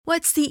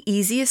What's the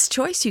easiest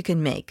choice you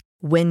can make?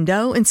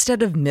 Window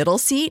instead of middle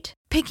seat?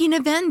 Picking a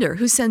vendor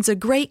who sends a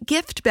great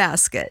gift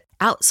basket?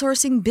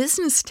 Outsourcing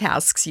business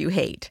tasks you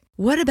hate?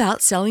 What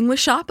about selling with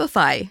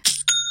Shopify?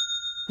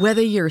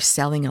 Whether you're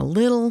selling a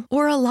little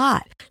or a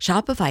lot,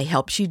 Shopify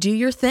helps you do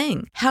your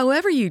thing,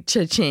 however you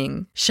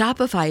cha-ching.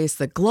 Shopify is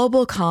the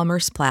global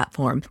commerce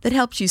platform that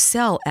helps you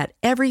sell at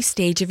every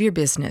stage of your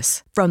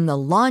business. From the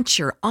launch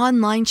your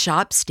online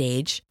shop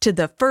stage to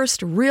the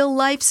first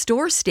real-life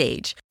store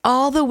stage,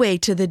 all the way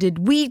to the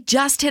did we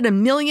just hit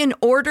 1 million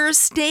orders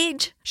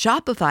stage.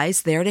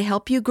 Shopify's there to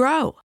help you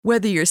grow.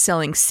 Whether you're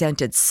selling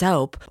scented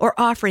soap or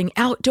offering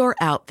outdoor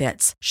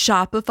outfits,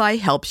 Shopify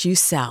helps you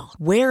sell.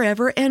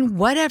 Wherever and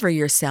whatever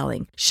you're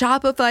selling,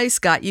 Shopify's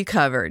got you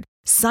covered.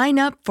 Sign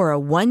up for a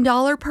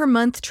 $1 per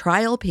month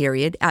trial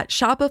period at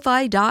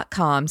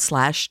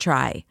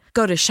shopify.com/try.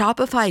 Go to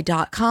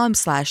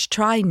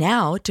shopify.com/try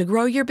now to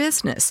grow your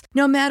business,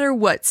 no matter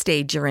what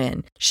stage you're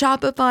in.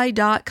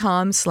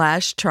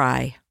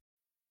 Shopify.com/try.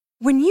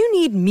 When you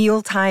need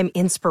mealtime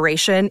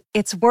inspiration,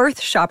 it's worth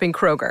shopping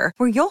Kroger,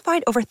 where you'll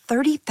find over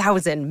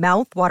 30,000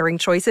 mouth-watering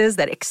choices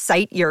that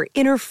excite your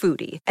inner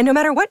foodie. And no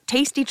matter what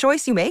tasty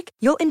choice you make,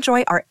 you'll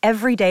enjoy our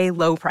everyday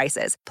low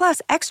prices,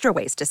 plus extra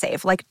ways to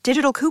save, like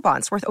digital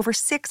coupons worth over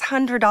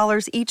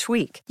 $600 each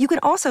week. You can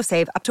also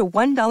save up to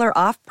 $1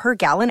 off per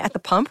gallon at the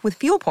pump with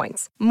fuel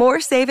points.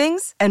 More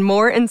savings and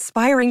more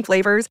inspiring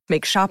flavors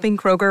make shopping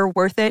Kroger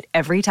worth it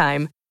every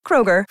time.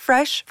 Kroger,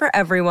 fresh for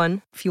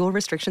everyone. Fuel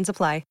restrictions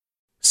apply.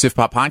 Sif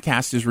Pop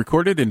Podcast is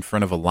recorded in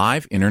front of a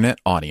live internet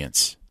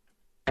audience.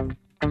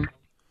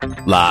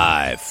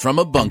 Live from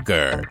a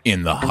bunker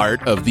in the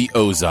heart of the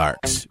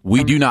Ozarks.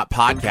 We do not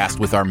podcast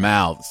with our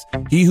mouths.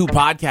 He who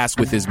podcasts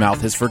with his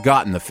mouth has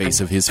forgotten the face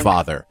of his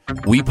father.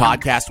 We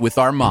podcast with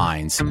our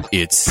minds.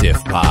 It's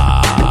Sif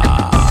Pop.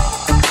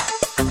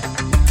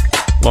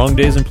 Long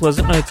days and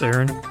pleasant nights,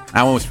 Aaron.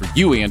 That one was for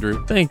you,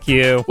 Andrew. Thank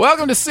you.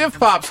 Welcome to Sif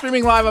Pop,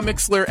 streaming live on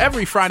Mixlr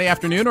every Friday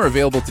afternoon or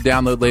available to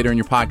download later in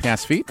your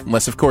podcast feed.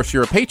 Unless, of course,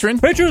 you're a patron.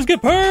 Patrons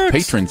get perks!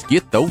 Patrons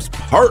get those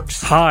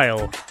perks.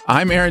 Heil.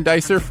 I'm Aaron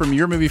Dicer from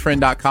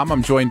YourMovieFriend.com.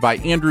 I'm joined by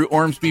Andrew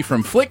Ormsby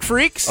from Flick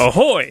Freaks.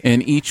 Ahoy!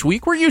 And each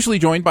week, we're usually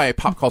joined by a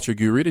pop culture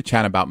guru to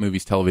chat about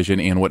movies, television,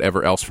 and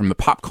whatever else from the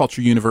pop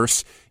culture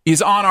universe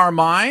is on our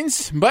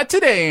minds. But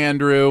today,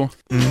 Andrew...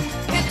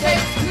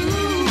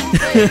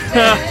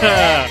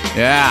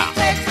 Yeah.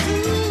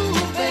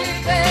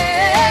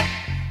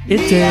 It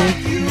takes.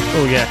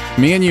 Oh, yeah.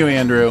 Me and you,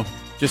 Andrew.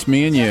 Just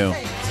me and you.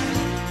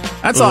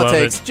 That's all it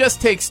takes. It. Just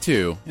takes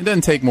two. It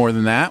doesn't take more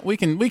than that. We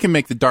can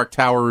make the Dark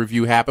Tower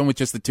review happen with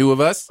just the two of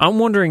us. I'm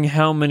wondering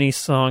how many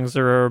songs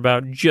there are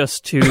about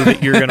just two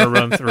that you're going to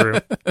run through.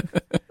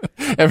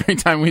 Every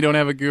time we don't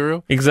have a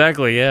guru?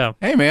 Exactly, yeah.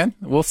 Hey, man.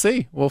 We'll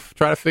see. We'll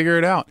try to figure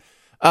it out.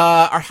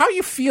 How are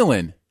you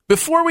feeling?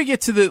 Before we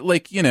get to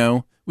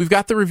the, we've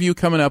got the review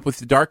coming up with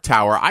the Dark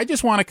Tower. I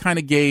just want to kind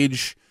of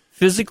gauge...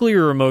 Physically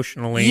or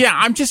emotionally? Yeah,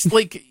 I'm just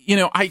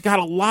I got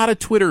a lot of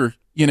Twitter,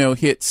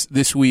 hits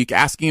this week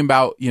asking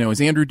about, is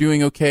Andrew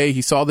doing okay?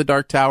 He saw the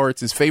Dark Tower. It's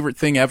his favorite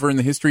thing ever in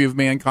the history of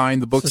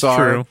mankind. The books are.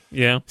 True,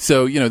 yeah.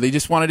 So, they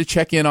just wanted to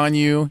check in on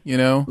you,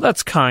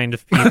 That's kind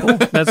of people.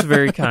 That's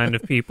very kind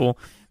of people.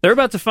 They're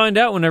about to find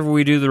out whenever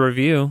we do the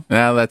review.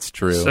 Yeah, that's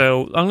true.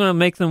 So I'm going to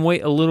make them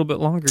wait a little bit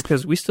longer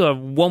because we still have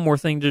one more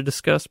thing to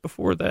discuss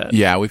before that.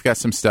 Yeah, we've got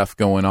some stuff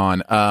going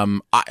on.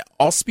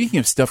 Speaking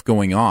of stuff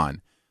going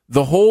on,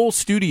 the whole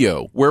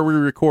studio where we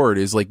record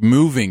is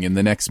moving in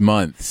the next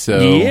month. So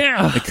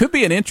yeah. It could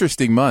be an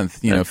interesting month,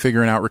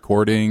 figuring out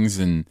recordings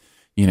and,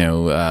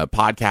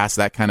 podcasts,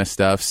 that kind of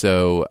stuff.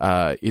 So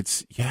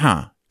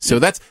So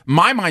that's,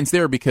 my mind's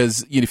there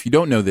because if you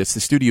don't know this,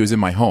 the studio is in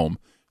my home.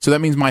 So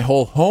that means my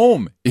whole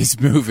home is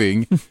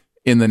moving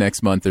in the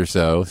next month or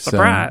so.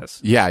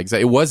 Surprise. Yeah,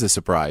 exactly. It was a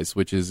surprise,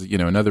 which is,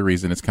 another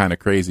reason it's kind of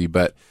crazy.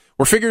 But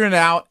we're figuring it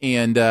out,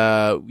 and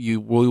we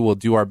will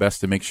do our best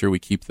to make sure we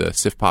keep the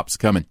Sif Pops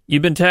coming.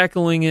 You've been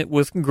tackling it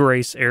with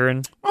grace,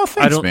 Aaron. Oh,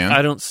 thanks, man.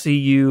 I don't see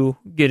you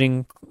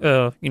getting,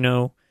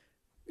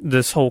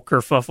 this whole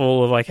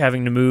kerfuffle of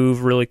having to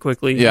move really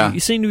quickly. Yeah. You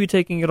seem to be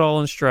taking it all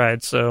in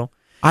stride. So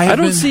I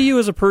don't see you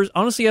as a person.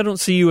 Honestly, I don't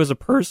see you as a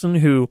person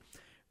who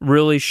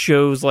really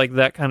shows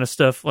that kind of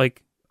stuff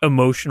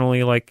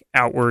emotionally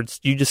outwards.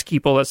 Do you just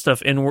keep all that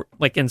stuff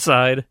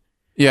inside?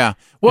 Yeah.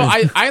 Well,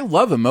 I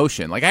love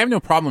emotion. I have no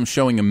problem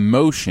showing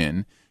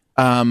emotion.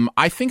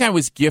 I think I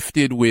was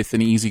gifted with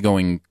an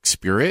easygoing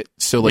spirit,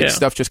 so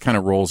stuff just kind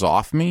of rolls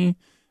off me.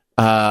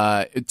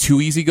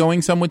 Too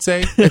easygoing, some would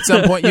say, at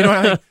some point. You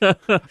know what I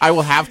mean? I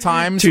will have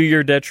times to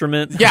your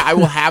detriment. Yeah, I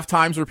will have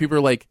times where people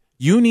are like,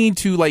 "You need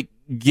to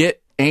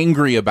get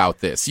angry about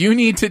this. You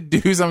need to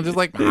do something."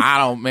 Just I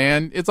don't,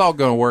 man. It's all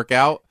going to work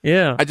out.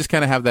 Yeah. I just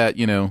kind of have that,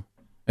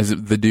 as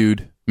the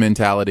dude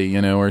mentality,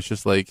 where it's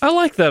just I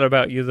like that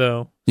about you,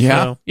 though.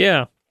 Yeah. So,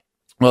 yeah.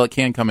 Well, it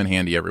can come in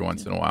handy every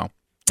once in a while.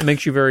 It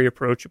makes you very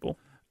approachable.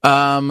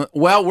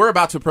 Well, we're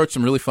about to approach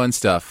some really fun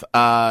stuff.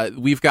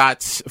 We've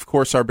got, of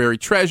course, our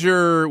buried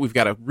treasure. We've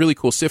got a really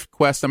cool Sif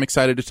quest I'm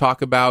excited to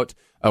talk about.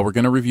 We're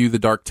going to review The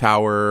Dark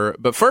Tower.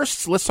 But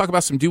first, let's talk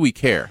about some Do We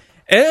Care?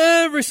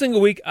 Every single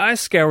week, I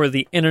scour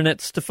the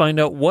internets to find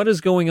out what is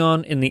going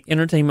on in the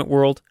entertainment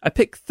world. I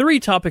pick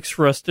 3 topics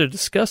for us to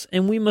discuss,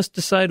 and we must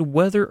decide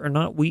whether or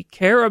not we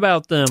care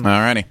about them.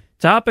 Alrighty.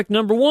 Topic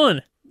number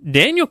 1.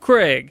 Daniel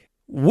Craig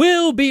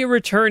will be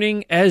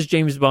returning as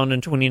James Bond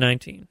in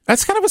 2019.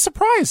 That's kind of a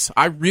surprise.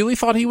 I really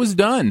thought he was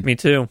done. Me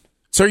too.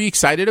 So are you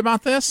excited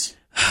about this?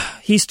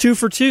 He's 2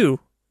 for 2.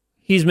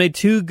 He's made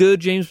 2 good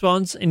James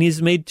Bonds, and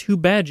he's made 2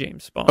 bad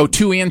James Bonds. Oh,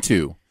 2 and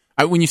 2.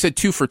 When you said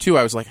 2 for 2,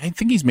 I was like, I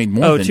think he's made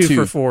more than 2. 2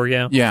 for 4,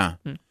 yeah. Yeah.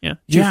 Yeah,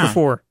 2 for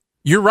 4.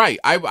 You're right.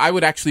 I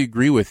would actually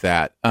agree with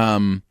that.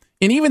 And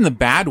even the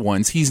bad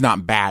ones, he's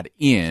not bad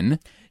in.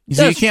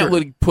 So you can't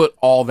really put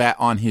all that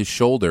on his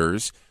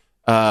shoulders.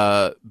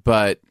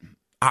 But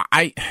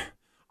I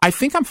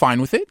think I'm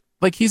fine with it.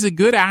 Like, he's a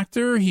good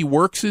actor. He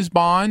works his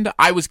Bond.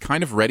 I was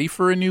kind of ready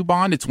for a new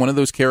Bond. It's one of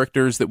those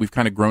characters that we've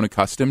kind of grown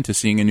accustomed to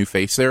seeing a new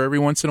face there every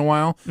once in a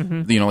while.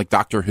 Mm-hmm. You know, like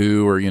Doctor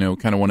Who or,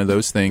 kind of one of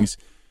those things.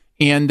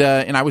 And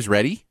I was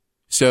ready.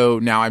 So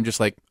now I'm just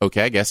like,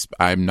 okay, I guess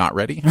I'm not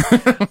ready.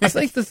 I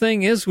think the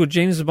thing is with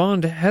James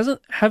Bond,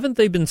 haven't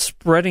they been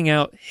spreading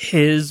out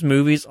his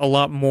movies a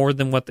lot more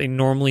than what they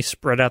normally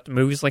spread out the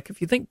movies? Like, if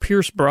you think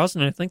Pierce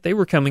Brosnan, I think they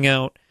were coming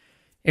out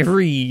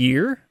every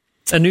year,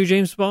 a new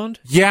James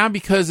Bond. Yeah,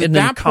 because at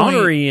that point,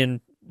 Connery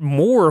and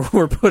Moore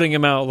were putting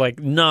them out like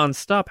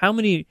nonstop. How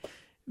many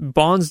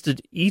Bonds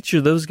did each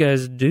of those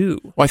guys do?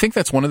 Well, I think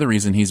that's one of the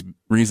reasons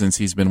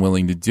he's been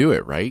willing to do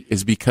it, right?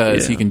 Is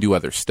because he can do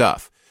other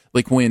stuff.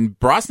 Like when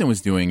Brosnan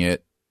was doing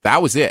it,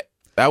 that was it.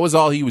 That was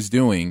all he was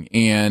doing.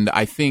 And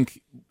I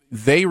think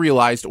they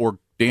realized, or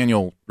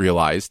Daniel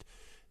realized,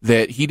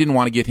 that he didn't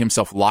want to get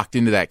himself locked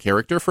into that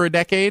character for a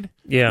decade.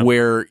 Yeah.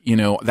 Where,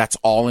 that's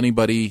all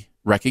anybody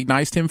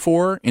recognized him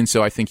for. And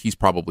so I think he's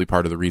probably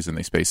part of the reason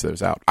they spaced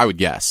those out. I would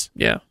guess.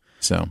 Yeah.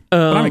 So,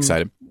 but I'm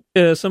excited.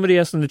 Somebody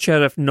asked in the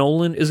chat if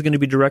Nolan is going to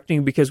be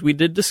directing, because we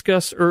did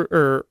discuss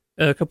a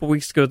couple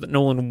weeks ago that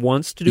Nolan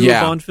wants to do a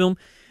Bond film.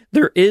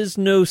 There is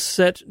no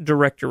set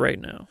director right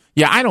now.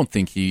 Yeah, I don't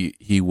think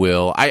he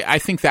will. I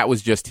think that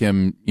was just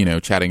him,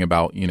 chatting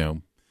about,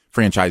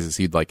 franchises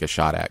he'd like a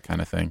shot at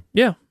kind of thing.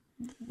 Yeah.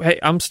 Hey,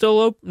 I'm still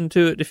open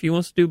to it. If he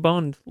wants to do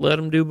Bond, let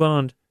him do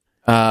Bond.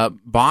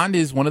 Bond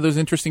is one of those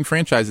interesting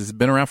franchises. It's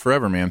been around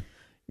forever, man.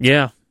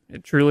 Yeah,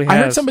 it truly has. I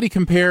heard somebody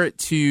compare it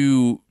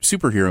to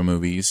superhero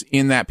movies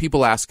in that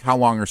people ask how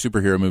long are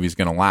superhero movies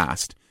going to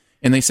last?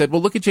 And they said,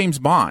 well, look at James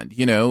Bond.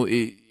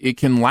 It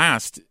can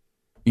last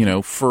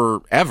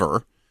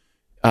forever.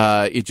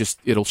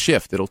 It'll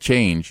shift, it'll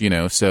change,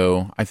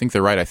 so I think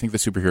they're right. I think the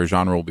superhero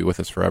genre will be with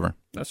us forever.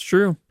 That's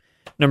true.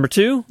 Number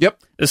 2. Yep.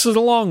 This is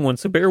a long one,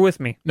 so bear with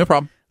me. No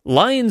problem.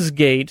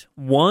 Lionsgate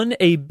won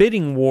a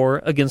bidding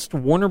war against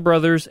Warner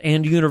Brothers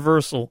and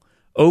Universal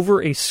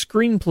over a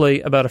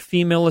screenplay about a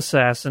female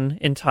assassin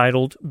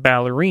entitled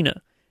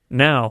Ballerina.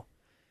 Now,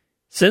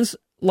 since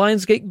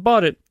Lionsgate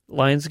bought it,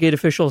 Lionsgate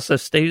officials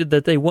have stated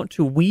that they want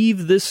to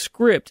weave this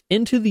script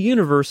into the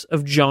universe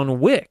of John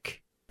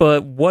Wick.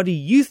 But what do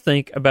you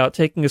think about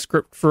taking a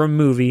script for a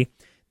movie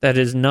that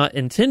is not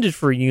intended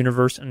for a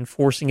universe and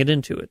forcing it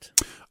into it?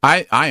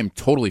 I am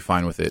totally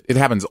fine with it. It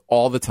happens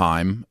all the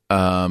time.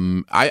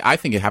 I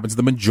think it happens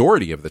the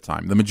majority of the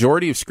time. The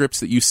majority of scripts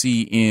that you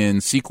see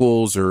in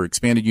sequels or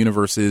expanded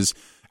universes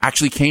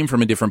actually came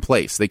from a different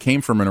place. They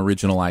came from an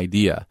original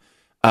idea.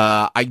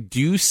 I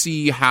do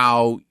see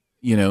how,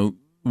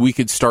 we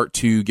could start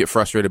to get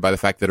frustrated by the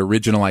fact that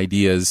original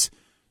ideas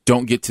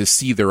don't get to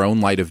see their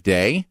own light of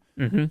day.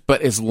 Mm-hmm.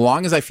 But as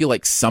long as I feel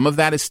like some of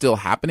that is still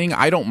happening,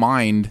 I don't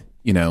mind,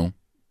 them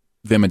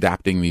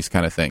adapting these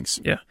kind of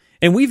things. Yeah.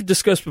 And we've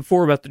discussed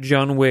before about the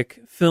John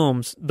Wick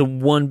films. The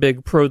one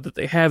big pro that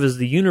they have is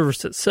the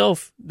universe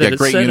itself. That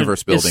great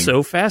universe building. Is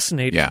so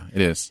fascinating. Yeah,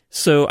 it is.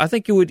 So I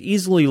think it would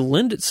easily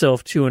lend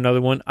itself to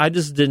another one. I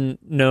just didn't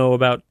know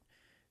about,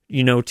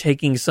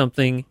 taking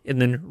something and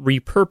then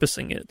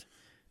repurposing it.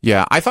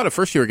 Yeah, I thought at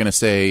first you were going to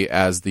say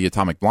as the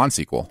Atomic Blonde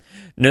sequel.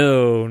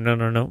 No.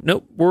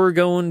 Nope, we're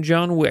going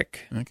John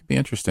Wick. That could be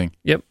interesting.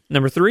 Yep.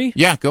 Number 3?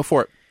 Yeah, go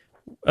for it.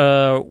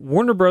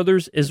 Warner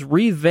Brothers is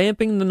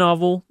revamping the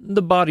novel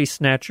The Body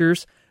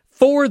Snatchers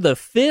for the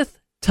 5th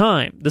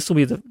time. This will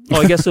be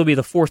I guess it'll be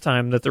the 4th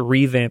time that they're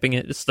revamping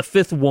it. It's the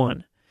 5th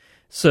one.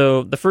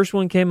 So the first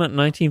one came out in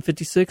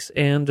 1956,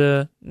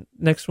 and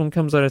next one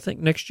comes out, I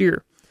think, next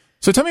year.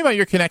 So tell me about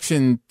your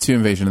connection to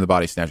Invasion of the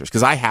Body Snatchers,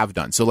 because I have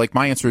done. So,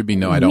 my answer would be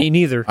no, I don't. Me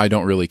neither. I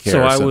don't really care.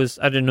 So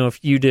I didn't know if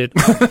you did.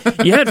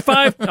 You had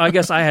 5, I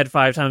guess I had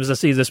 5 times to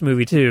see this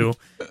movie too,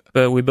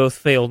 but we both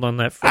failed on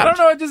that front. I don't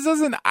know, it just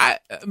doesn't,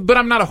 but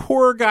I'm not a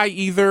horror guy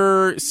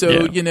either,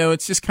 so,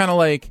 it's just kind of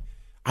like,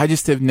 I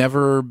just have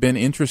never been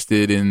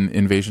interested in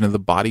Invasion of the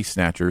Body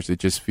Snatchers. It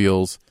just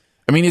feels,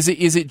 is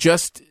it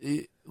just...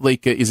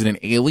 is it an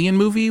alien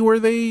movie where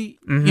they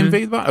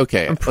invade the body?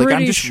 Okay. I'm pretty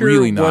I'm just sure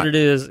really not. What it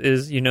is,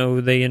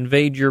 they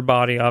invade your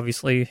body,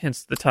 obviously,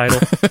 hence the title,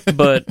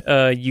 but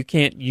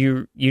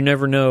you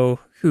never know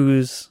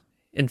who's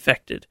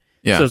infected.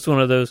 Yeah. So it's one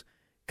of those,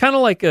 kind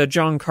of like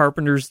John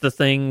Carpenter's The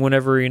Thing.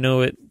 Whenever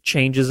it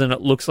changes and it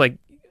looks like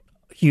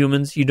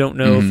humans, you don't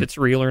know if it's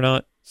real or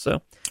not.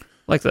 So,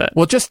 like that.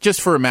 Well,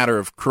 just for a matter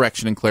of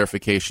correction and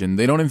clarification,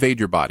 they don't invade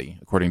your body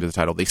according to the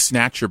title. They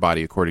snatch your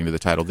body according to the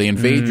title. They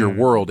invade your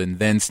world and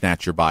then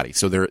snatch your body.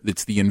 So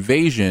it's the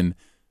invasion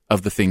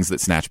of the things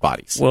that snatch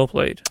bodies. Well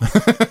played.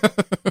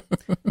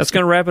 That's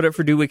going to wrap it up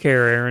for Do We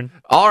Care, Aaron.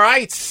 All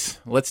right,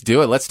 let's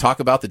do it. Let's talk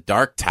about The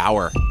Dark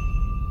Tower.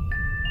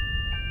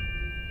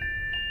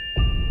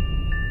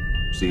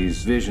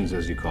 These visions,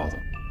 as you call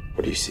them.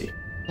 What do you see?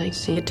 I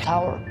see a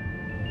tower,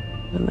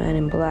 the man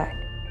in black,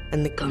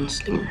 and the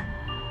gunslinger.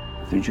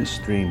 They're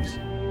just dreams.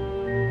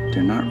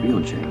 They're not real,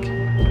 Jake.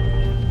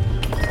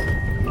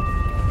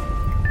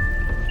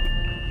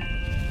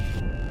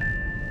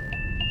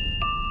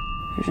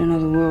 There's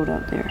another world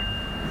out there.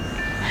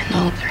 I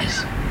know there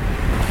is.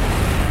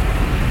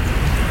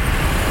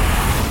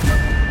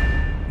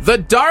 The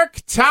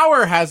Dark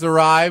Tower has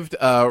arrived.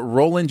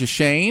 Roland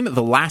Deschain,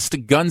 the last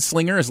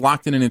gunslinger, is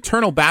locked in an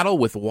eternal battle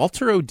with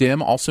Walter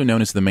O'Dim, also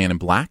known as the Man in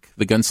Black.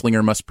 The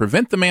gunslinger must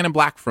prevent the Man in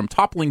Black from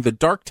toppling the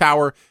Dark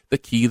Tower, the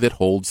key that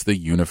holds the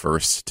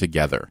universe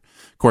together.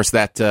 Of course,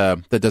 that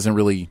doesn't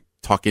really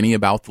talk any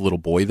about the little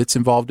boy that's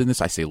involved in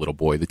this. I say little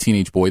boy, the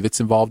teenage boy that's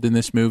involved in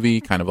this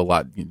movie. Kind of a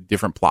lot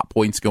different plot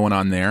points going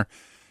on there.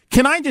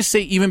 Can I just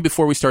say, even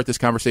before we start this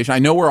conversation, I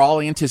know we're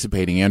all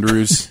anticipating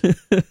Andrew's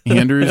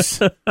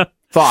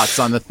thoughts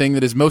on the thing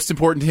that is most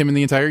important to him in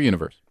the entire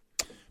universe.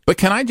 But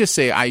can I just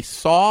say, I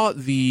saw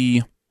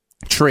the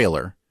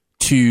trailer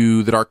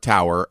to The Dark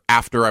Tower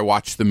after I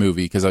watched the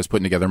movie because I was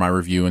putting together my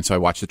review, and so I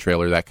watched the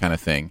trailer, that kind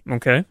of thing.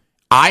 Okay.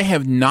 I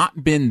have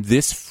not been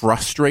this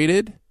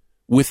frustrated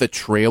with a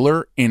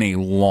trailer in a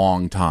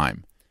long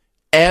time.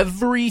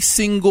 Every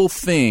single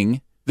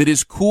thing that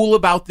is cool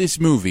about this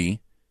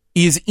movie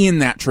is in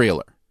that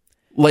trailer.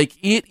 Like,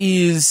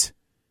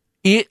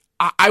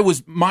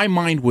 my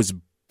mind was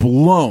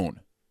blown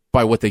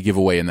by what they give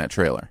away in that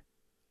trailer.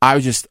 I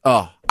was just,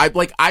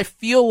 I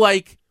feel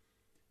like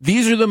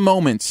these are the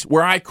moments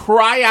where I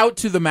cry out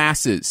to the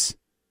masses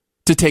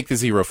to take the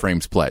Zero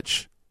Frames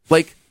pledge.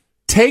 Like,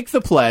 take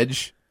the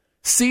pledge,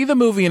 see the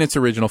movie in its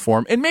original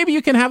form, and maybe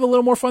you can have a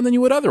little more fun than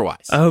you would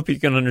otherwise. I hope you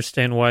can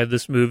understand why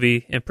this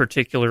movie in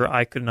particular,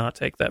 I could not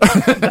take that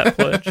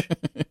pledge.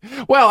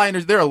 Well,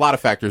 there are a lot of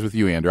factors with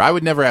you, Andrew. I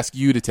would never ask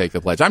you to take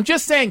the pledge. I'm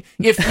just saying,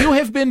 if you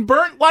have been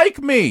burnt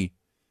like me,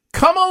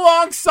 come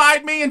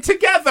alongside me, and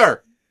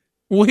together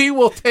we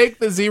will take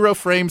the Zero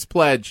Frames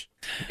pledge.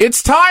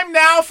 It's time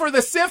now for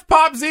the Sif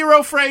Pop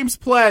Zero Frames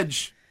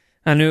pledge.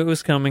 I knew it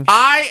was coming.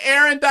 I,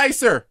 Aaron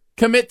Dicer,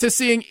 commit to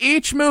seeing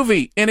each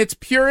movie in its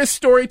purest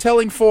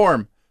storytelling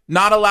form,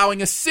 not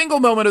allowing a single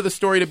moment of the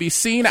story to be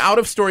seen out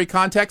of story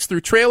context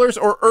through trailers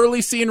or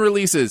early scene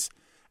releases.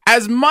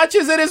 As much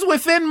as it is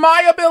within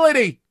my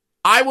ability,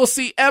 I will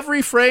see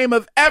every frame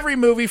of every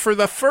movie for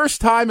the first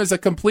time as a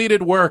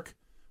completed work.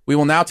 We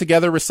will now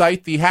together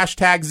recite the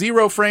hashtag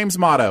Zero Frames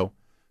motto.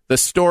 The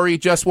story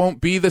just won't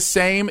be the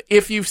same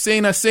if you've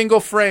seen a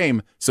single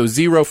frame. So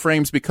Zero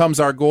Frames becomes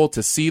our goal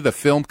to see the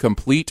film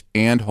complete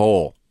and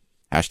whole.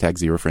 Hashtag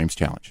Zero Frames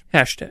Challenge.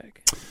 Hashtag.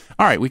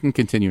 All right, we can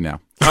continue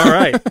now. All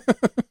right.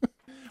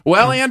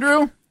 Well,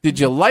 Andrew, did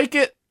you like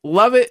it,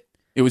 love it,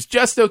 it was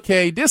just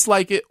okay,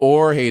 dislike it,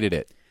 or hated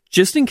it?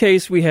 Just in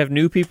case we have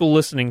new people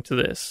listening to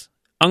this,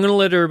 I'm going to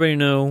let everybody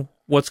know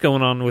what's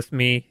going on with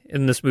me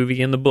in this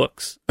movie and the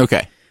books.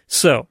 Okay.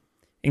 So,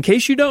 in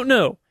case you don't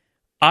know,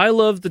 I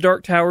love the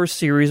Dark Tower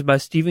series by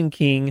Stephen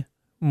King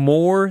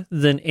more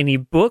than any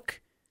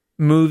book,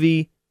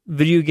 movie,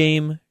 video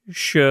game,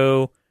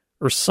 show,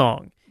 or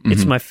song. Mm-hmm.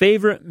 It's my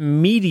favorite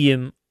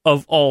medium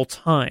of all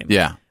time.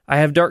 Yeah. I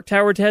have Dark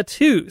Tower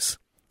tattoos.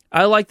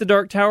 I like the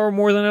Dark Tower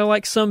more than I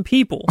like some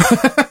people.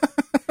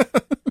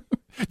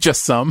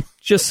 Just some?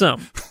 Just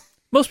some.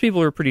 Most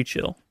people are pretty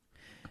chill.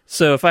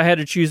 So if I had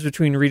to choose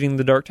between reading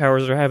The Dark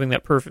Towers or having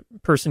that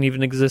person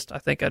even exist, I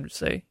think I'd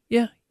say,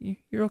 yeah,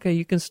 you're okay,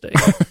 you can stay.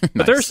 But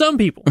Nice. There are some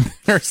people.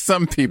 There are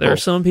some people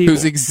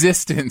whose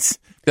existence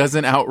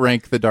doesn't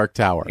outrank The Dark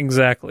Tower.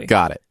 Exactly.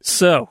 Got it.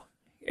 So,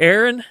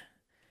 Aaron,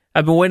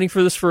 I've been waiting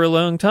for this for a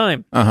long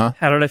time. Uh-huh.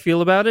 How did I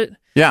feel about it?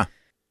 Yeah.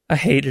 I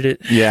hated it.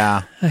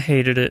 Yeah. I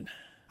hated it.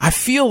 I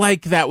feel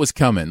like that was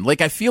coming.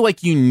 Like, I feel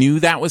like you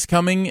knew that was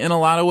coming in a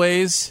lot of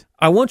ways.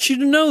 I want you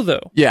to know,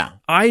 though. Yeah.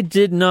 I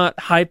did not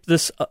hype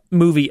this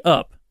movie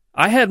up.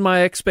 I had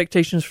my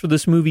expectations for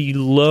this movie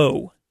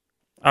low.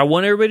 I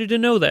want everybody to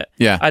know that.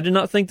 Yeah. I did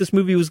not think this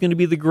movie was going to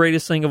be the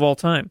greatest thing of all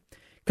time.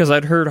 Because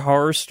I'd heard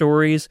horror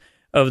stories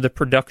of the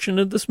production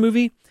of this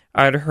movie.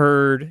 I'd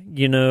heard,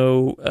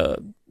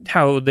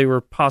 how they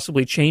were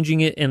possibly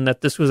changing it and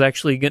that this was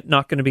actually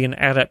not going to be an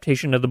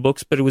adaptation of the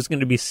books, but it was going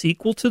to be a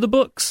sequel to the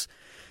books.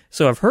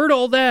 So I've heard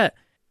all that,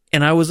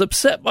 and I was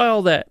upset by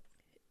all that.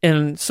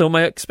 And so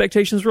my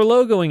expectations were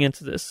low going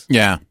into this.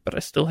 Yeah. But I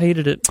still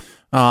hated it.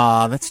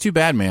 That's too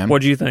bad, man.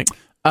 What do you think?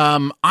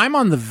 I'm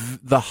on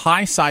the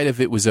high side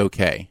of it was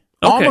okay.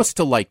 Almost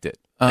to liked it.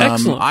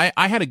 Excellent.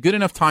 I had a good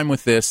enough time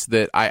with this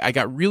that I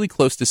got really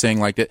close to saying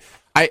liked it.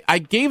 I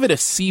gave it a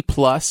C+,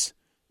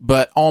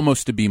 but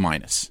almost a B-.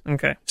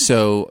 Okay.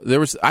 So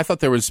I thought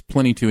there was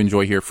plenty to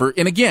enjoy here.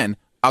 And again,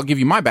 I'll give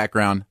you my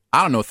background.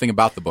 I don't know a thing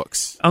about the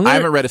books. I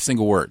haven't read a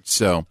single word,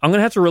 so I'm going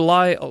to have to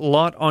rely a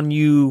lot on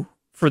you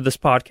for this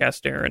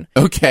podcast, Aaron.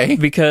 Okay.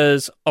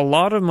 Because a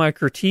lot of my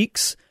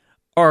critiques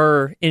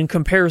are in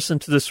comparison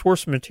to the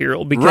source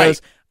material,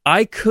 because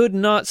I could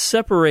not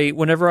separate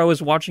whenever I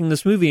was watching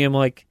this movie. I'm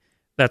like,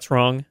 that's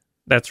wrong.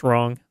 That's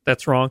wrong.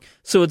 That's wrong.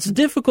 So it's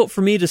difficult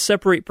for me to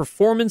separate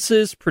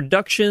performances,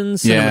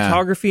 productions,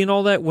 cinematography, and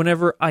all that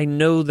whenever I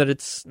know that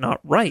it's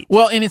not right.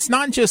 Well, and it's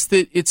not just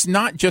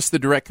the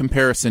direct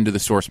comparison to the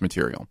source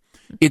material.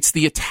 It's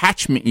the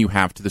attachment you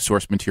have to the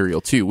source material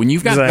too. When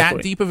you've got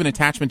that deep of an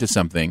attachment to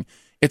something,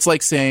 it's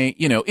like saying,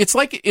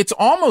 it's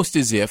almost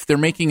as if they're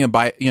making a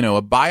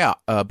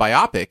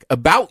biopic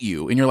about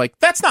you, and you're like,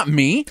 that's not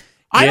me.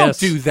 I don't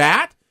do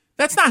that.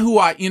 That's not who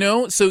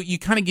so you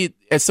kind of get,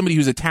 as somebody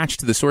who's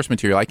attached to the source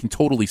material, I can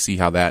totally see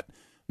how that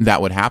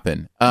would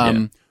happen.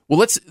 Well,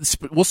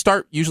 we'll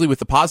start usually with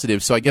the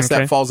positive, so I guess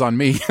that falls on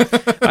me.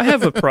 I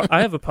have a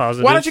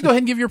positive. Why don't you go ahead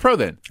and give your pro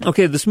then?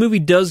 Okay, this movie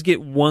does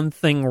get one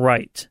thing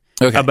right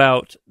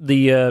about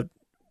the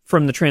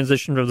from the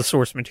transition of the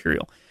source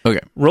material. Okay.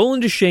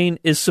 Roland Deschain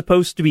is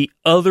supposed to be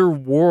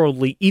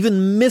otherworldly,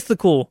 even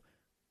mythical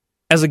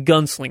as a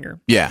gunslinger.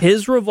 Yeah.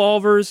 His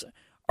revolvers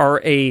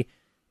are a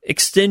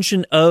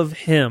extension of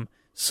him.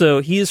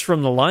 So he is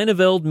from the line of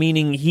Eld,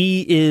 meaning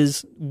he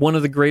is one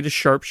of the greatest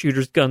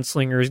sharpshooters,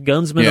 gunslingers,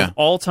 gunsmen of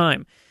all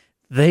time.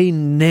 They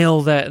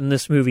nail that in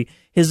this movie.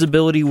 His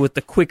ability with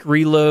the quick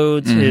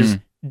reloads, his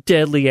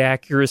deadly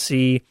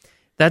accuracy,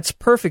 that's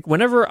perfect.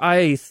 Whenever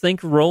I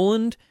think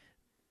Roland,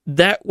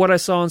 what I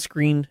saw on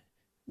screen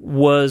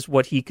was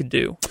what he could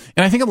do.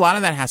 And I think a lot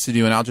of that has to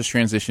do, and I'll just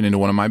transition into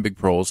one of my big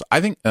pros. I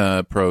think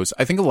a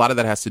lot of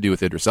that has to do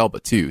with Idris Elba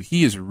too.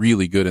 He is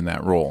really good in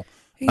that role.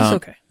 He's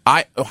okay.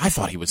 I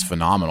thought he was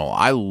phenomenal.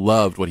 I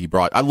loved what he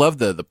brought. I loved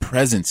the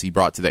presence he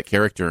brought to that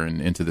character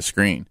and into the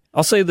screen.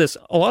 I'll say this.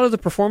 A lot of the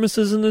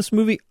performances in this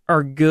movie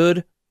are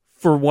good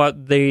for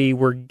what they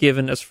were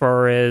given as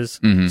far as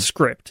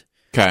script.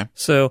 Okay.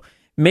 So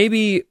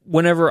maybe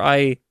whenever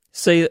I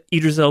say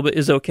Idris Elba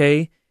is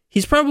okay,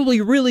 he's probably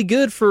really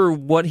good for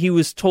what he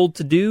was told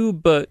to do,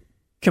 but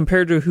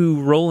compared to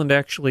who Roland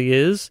actually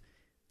is,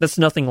 that's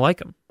nothing like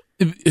him.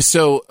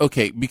 So,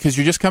 okay, because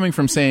you're just coming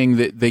from saying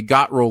that they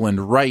got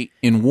Roland right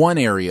in one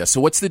area. So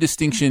what's the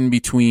distinction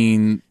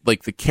between,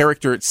 like, the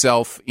character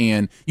itself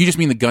and... You just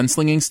mean the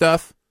gunslinging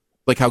stuff?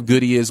 Like how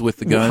good he is with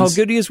the guns? How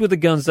good he is with the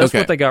guns, that's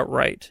what they got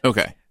right.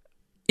 Okay.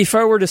 If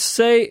I were to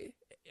say...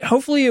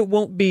 Hopefully it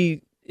won't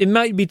be... It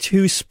might be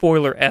too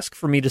spoiler-esque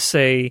for me to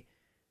say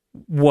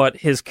what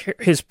his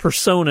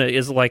persona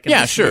is like in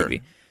this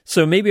movie.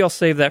 So maybe I'll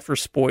save that for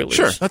spoilers.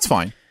 Sure, that's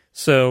fine.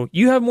 So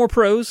you have more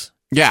pros?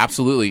 Yeah,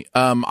 absolutely.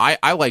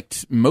 I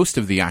liked most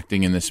of the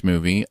acting in this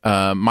movie.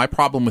 My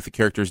problem with the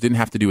characters didn't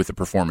have to do with the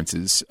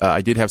performances.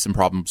 I did have some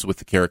problems with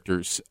the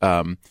characters,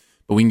 but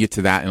we can get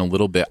to that in a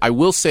little bit. I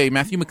will say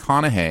Matthew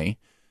McConaughey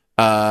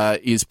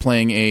is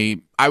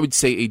playing I would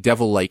say a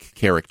devil-like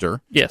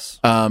character. Yes.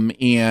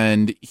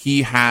 And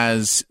he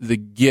has the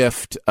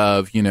gift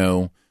of,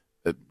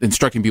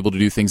 instructing people to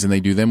do things and they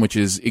do them, which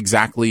is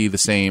exactly the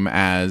same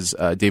as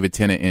David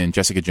Tennant in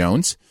Jessica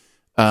Jones.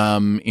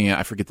 And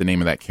I forget the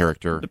name of that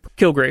character.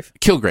 Kilgrave.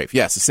 Kilgrave,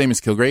 yes, the same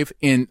as Kilgrave.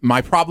 And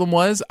my problem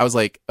was, I was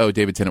like, oh,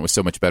 David Tennant was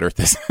so much better at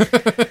this.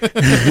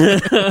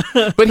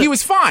 But he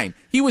was fine.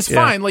 He was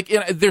fine. Like,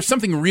 there's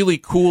something really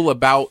cool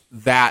about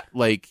that,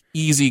 like,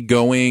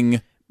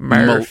 easygoing,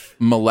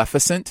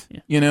 Maleficent,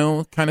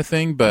 kind of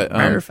thing. But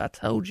Murph, I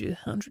told you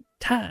 100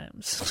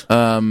 times.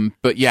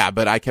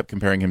 But I kept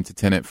comparing him to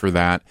Tennant for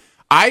that.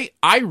 I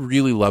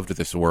really loved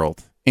this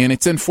world. And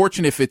it's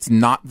unfortunate if it's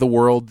not the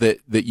world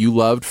that you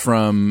loved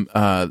from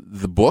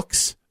the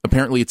books.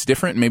 Apparently it's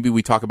different. Maybe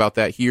we talk about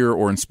that here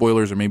or in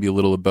spoilers or maybe a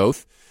little of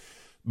both.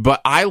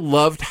 But I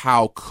loved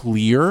how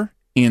clear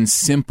and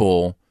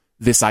simple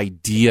this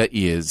idea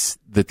is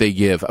that they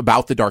give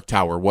about the Dark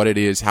Tower, what it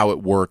is, how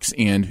it works,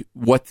 and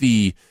what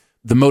the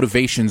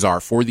motivations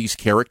are for these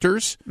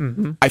characters.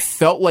 Mm-hmm. I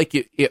felt like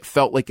it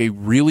felt like a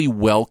really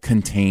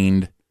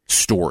well-contained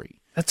story.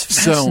 That's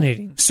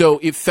fascinating. So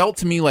it felt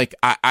to me like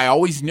I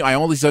always knew, I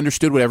always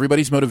understood what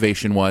everybody's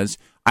motivation was.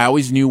 I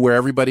always knew where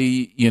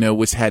everybody,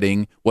 was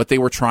heading, what they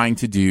were trying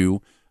to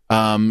do,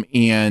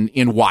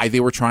 and why they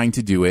were trying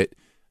to do it.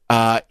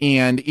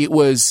 And it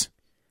was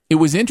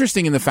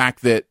interesting in the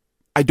fact that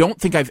I don't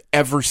think I've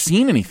ever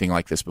seen anything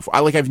like this before.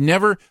 I've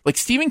never,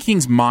 Stephen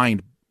King's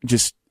mind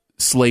just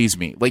slays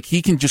me. Like,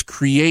 he can just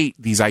create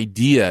these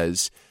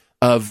ideas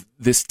of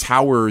this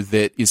tower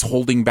that is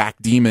holding back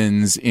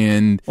demons.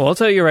 And well, I'll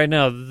tell you right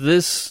now,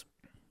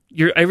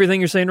 everything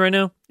you're saying right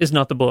now is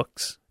not the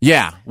books.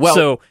 Yeah, well,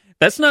 so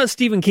that's not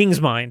Stephen King's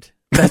mind.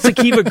 That's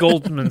Akiva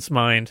Goldsman's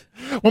mind.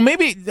 Well,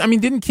 maybe.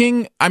 Didn't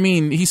King?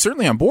 He's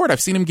certainly on board.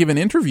 I've seen him giving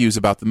interviews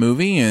about the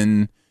movie,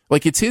 and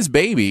it's his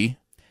baby.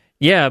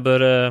 Yeah,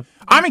 but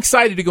I'm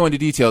excited to go into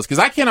details because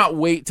I cannot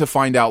wait to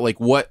find out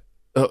what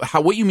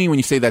what you mean when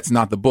you say that's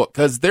not the book?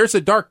 Because there's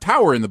a Dark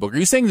Tower in the book. Are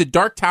you saying the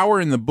Dark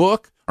Tower in the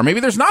book, or maybe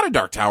there's not a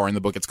Dark Tower in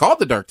the book? It's called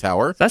the Dark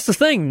Tower. That's the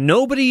thing.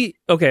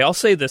 Okay, I'll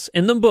say this.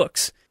 In the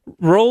books,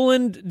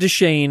 Roland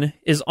Deschain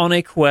is on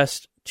a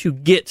quest to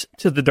get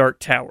to the Dark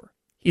Tower.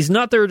 He's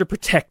not there to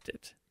protect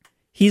it.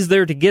 He's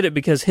there to get it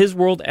because his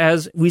world,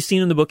 as we've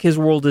seen in the book, his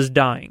world is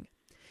dying.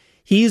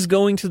 He's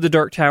going to the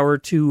Dark Tower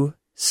to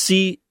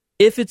see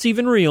if it's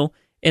even real,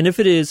 and if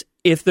it is,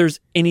 if there's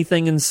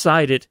anything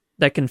inside it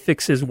that can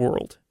fix his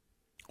world.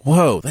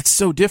 Whoa, that's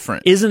so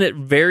different. Isn't it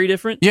very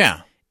different?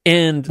 Yeah.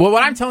 And well,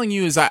 what I'm telling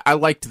you is I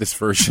liked this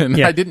version.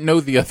 Yeah. I didn't know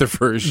the other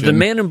version. The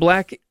Man in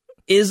Black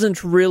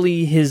isn't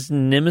really his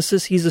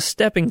nemesis. He's a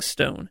stepping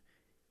stone.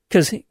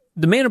 Because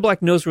the Man in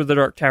Black knows where the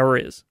Dark Tower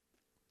is.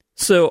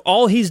 So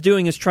all he's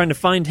doing is trying to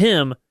find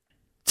him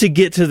to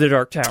get to the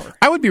Dark Tower.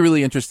 I would be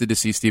really interested to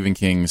see Stephen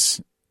King's,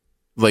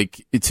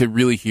 to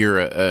really hear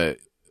a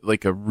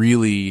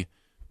really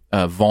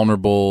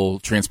vulnerable,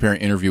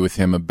 transparent interview with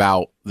him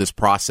about this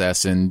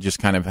process and just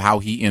kind of how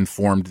he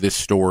informed this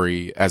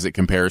story as it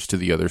compares to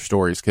the other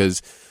stories.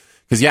 Because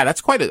yeah,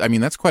 that's quite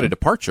a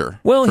departure.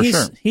 Well,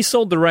 he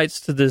sold the rights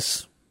to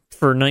this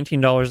for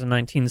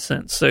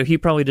 $19.19, so he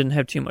probably didn't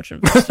have too much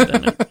invested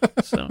in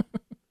it. So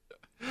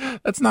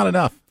that's not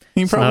enough.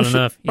 He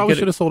probably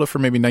should have sold it for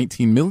maybe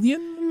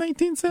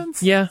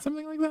 $19.19. Yeah,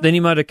 something like that. Then he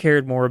might have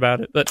cared more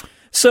about it. But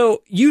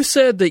so you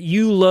said that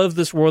you love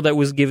this world that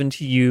was given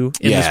to you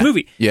in this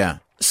movie. Yeah.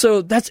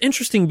 So that's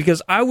interesting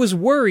because I was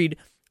worried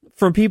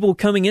from people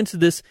coming into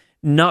this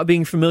not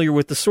being familiar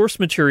with the source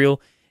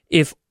material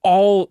if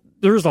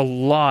there's a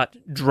lot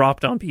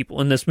dropped on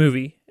people in this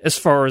movie as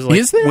far as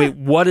is there? Wait,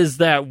 what is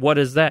that? What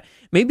is that?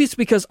 Maybe it's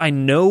because I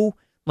know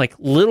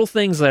little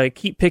things that I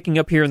keep picking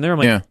up here and there. I'm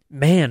like,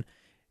 man,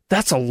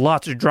 that's a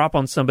lot to drop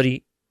on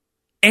somebody,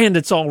 and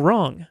it's all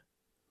wrong.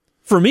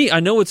 For me, I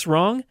know it's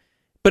wrong,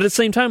 but at the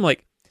same time, But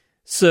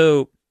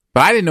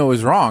I didn't know it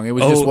was wrong. It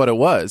was just what it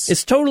was.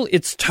 It's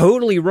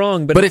totally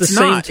wrong, but at it's the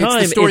not. same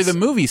time, it's the story the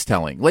movie's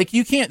telling.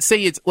 You can't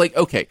say it's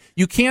okay,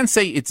 you can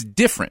say it's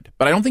different,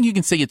 but I don't think you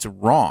can say it's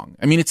wrong.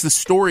 I mean, it's the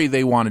story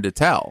they wanted to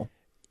tell.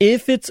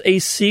 If it's a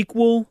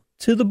sequel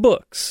to the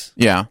books,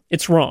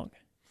 it's wrong.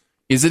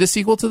 Is it a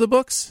sequel to the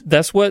books?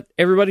 That's what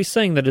everybody's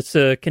saying, that it's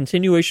a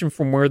continuation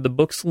from where the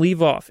books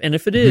leave off. And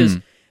if it is,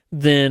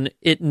 then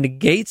it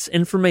negates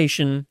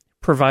information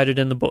provided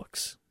in the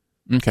books.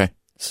 Okay.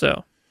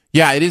 So.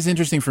 Yeah, it is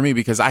interesting for me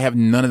because I have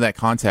none of that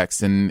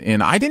context,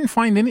 and I didn't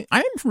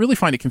really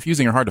find it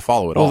confusing or hard to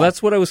follow at all. Well,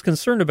 that's what I was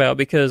concerned about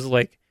because,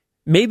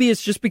 maybe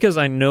it's just because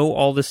I know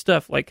all this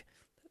stuff.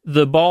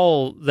 The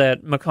ball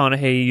that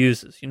McConaughey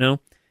uses,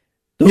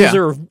 those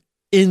are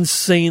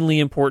insanely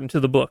important to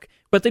the book.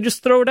 But they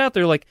just throw it out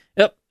there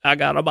yep, I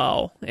got a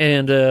ball.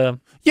 And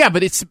yeah,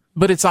 but it's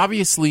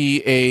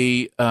obviously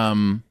a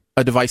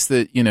device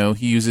that,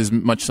 he uses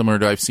much similar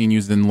to I've seen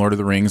used in Lord of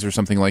the Rings or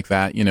something like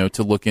that,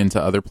 to look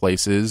into other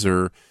places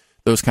or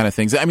those kind of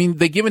things. I mean,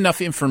 they give enough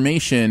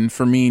information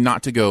for me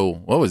not to go,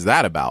 what was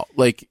that about?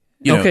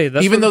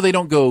 Even though they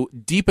don't go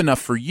deep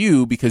enough for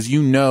you because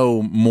you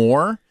know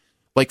more,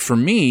 for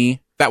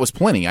me, that was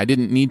plenty. I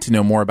didn't need to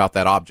know more about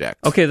that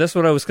object. Okay, that's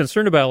what I was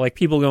concerned about.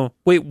 People going,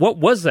 wait, what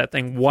was that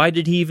thing? Why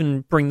did he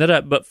even bring that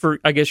up? But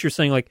I guess you're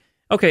saying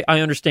okay, I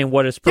understand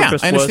what his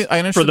purpose was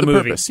for the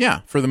movie. Purpose. Yeah,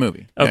 for the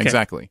movie. Okay. Yeah,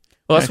 exactly.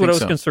 Well, that's what I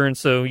was concerned,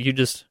 so you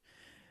just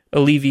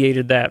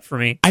alleviated that for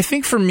me. I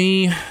think for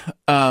me,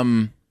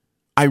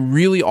 I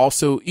really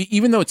also,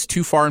 even though it's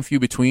too far and few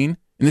between,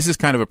 and this is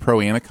kind of a pro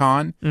and a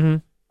con,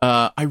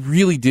 I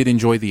really did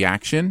enjoy the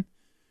action.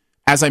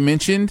 As I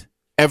mentioned,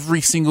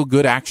 every single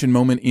good action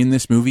moment in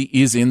this movie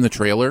is in the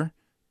trailer.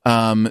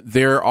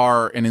 There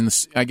are,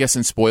 and I guess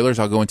in spoilers,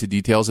 I'll go into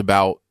details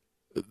about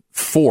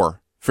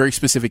 4 very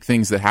specific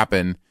things that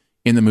happen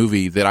in the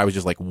movie that I was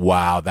just like,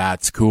 wow,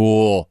 that's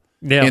cool.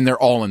 Yeah. And they're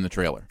all in the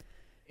trailer.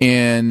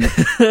 And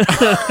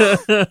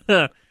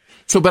but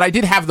I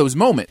did have those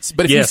moments.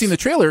 But if you've seen the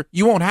trailer,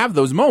 you won't have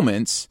those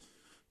moments.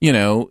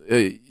 You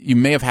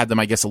may have had them,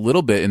 I guess, a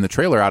little bit in the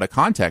trailer out of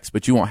context,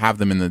 but you won't have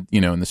them in the,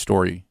 in the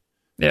story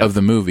of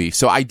the movie.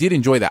 So I did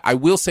enjoy that. I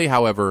will say,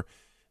 however,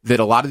 that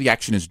a lot of the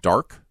action is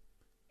dark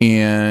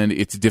and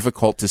it's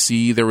difficult to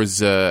see. There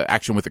was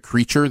action with a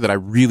creature that I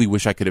really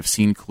wish I could have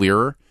seen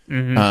clearer.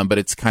 But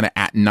it's kind of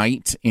at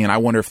night, and I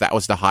wonder if that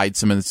was to hide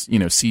some of this,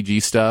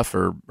 CG stuff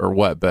or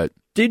what. But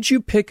did you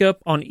pick up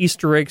on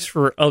Easter eggs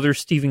for other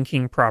Stephen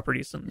King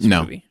properties in this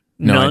movie?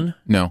 None?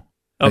 No, okay.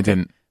 I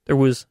didn't. There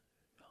was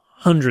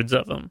hundreds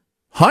of them.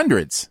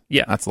 Hundreds?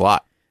 Yeah. That's a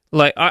lot.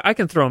 I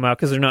can throw them out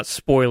because they're not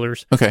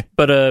spoilers. Okay.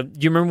 But do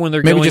you remember when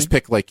they're maybe going... just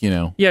pick one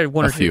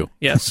or few. Two.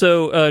 Yeah.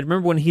 So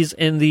remember when he's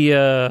in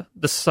the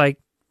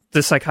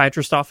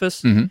psychiatrist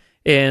office? Mm-hmm.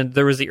 And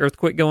there was the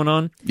earthquake going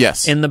on.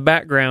 Yes. In the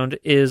background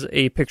is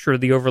a picture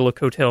of the Overlook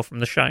Hotel from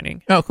The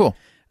Shining. Oh, cool.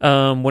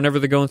 Whenever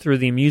they're going through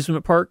the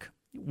amusement park,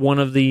 one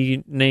of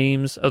the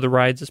names of the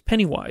rides is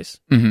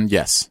Pennywise. Mm-hmm,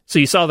 yes. So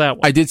you saw that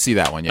one. I did see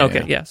that one, yeah.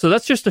 Okay, yeah. So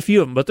that's just a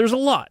few of them, but there's a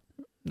lot.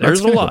 There's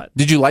a lot.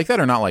 Did you like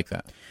that or not like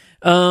that?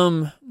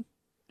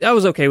 I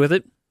was okay with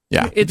it.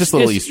 Yeah, just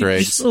little Easter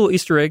eggs. Just little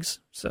Easter eggs.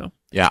 So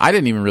yeah, I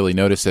didn't even really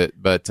notice it,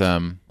 but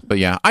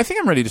yeah, I think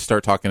I'm ready to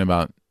start talking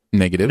about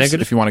negatives.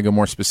 If you want to go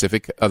more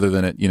specific, other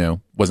than it,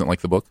 wasn't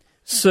like the book.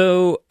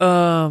 So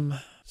I'll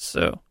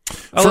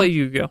let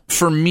you go.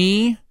 For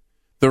me,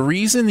 the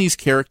reason these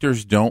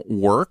characters don't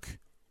work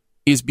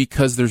is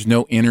because there's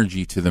no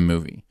energy to the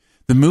movie.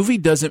 The movie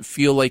doesn't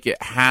feel like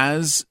it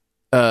has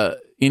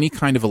any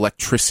kind of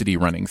electricity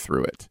running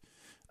through it.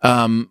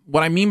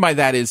 What I mean by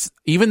that is,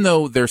 even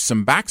though there's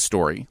some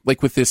backstory,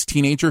 like with this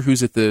teenager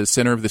who's at the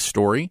center of the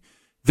story,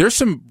 there's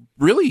some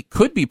really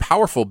could be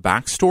powerful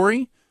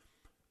backstory,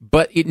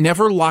 but it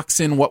never locks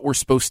in what we're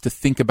supposed to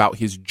think about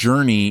his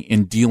journey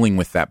in dealing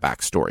with that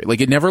backstory.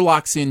 Like, it never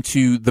locks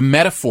into, the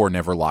metaphor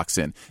never locks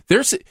in.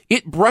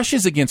 It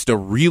brushes against a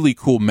really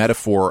cool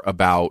metaphor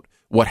about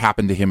what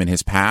happened to him in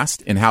his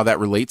past and how that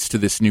relates to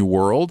this new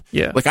world.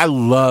 Yeah. Like, I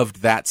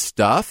loved that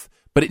stuff,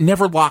 but it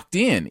never locked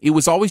in. It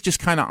was always just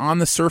kind of on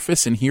the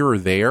surface and here or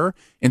there.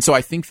 And so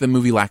I think the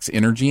movie lacks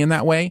energy in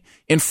that way.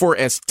 And for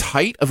as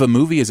tight of a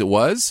movie as it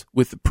was,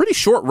 with a pretty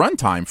short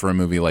runtime for a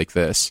movie like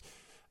this,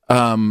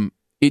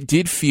 it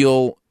did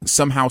feel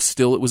somehow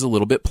still it was a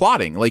little bit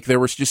plotting. Like, there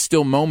was just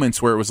still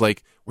moments where it was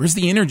like, where's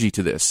the energy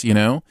to this,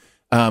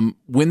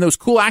 When those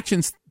cool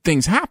action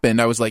things happened,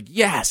 I was like,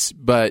 yes,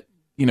 but,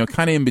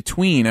 kind of in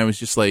between, I was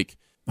just like,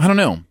 I don't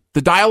know.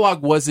 The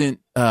dialogue wasn't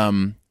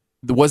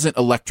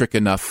electric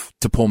enough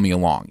to pull me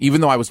along. Even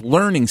though I was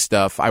learning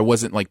stuff, I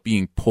wasn't like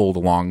being pulled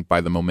along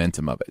by the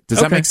momentum of it. Does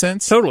that make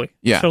sense? Totally.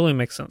 Yeah. Totally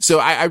makes sense. So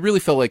I really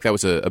felt like that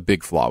was a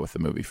big flaw with the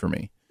movie for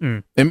me.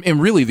 And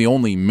really the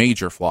only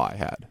major flaw I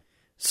had.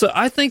 So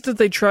I think that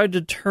they tried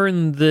to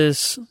turn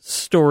this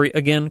story,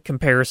 again,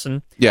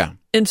 comparison,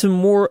 into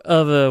more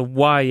of a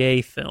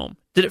YA film.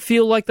 Did it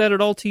feel like that at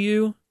all to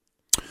you?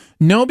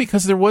 No,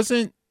 because there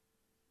wasn't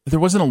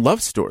a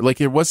love story.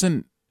 Like,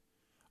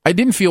 I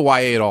didn't feel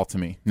YA at all to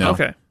me. No.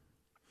 Okay.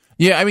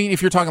 Yeah, I mean,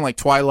 if you're talking like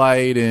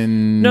Twilight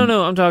and...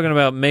 No, I'm talking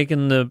about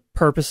making the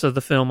purpose of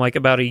the film like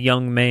about a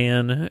young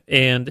man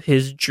and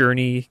his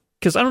journey.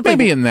 Because I don't think...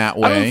 Maybe in that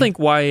way. I don't think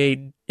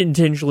YA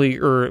intentionally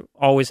or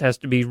always has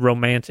to be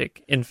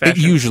romantic in fashion.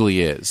 It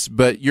usually is,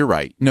 but you're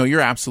right. No,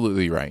 you're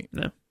absolutely right.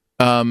 No.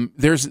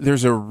 There's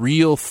a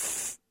real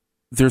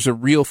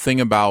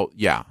thing about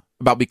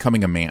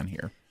becoming a man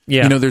here.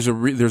 Yeah. There's a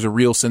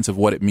real sense of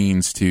what it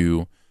means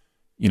to,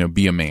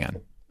 be a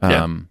man.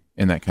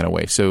 In that kind of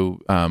way. So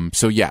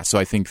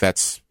I think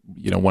that's,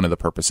 one of the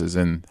purposes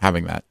in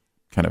having that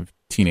kind of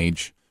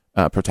teenage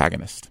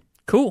protagonist.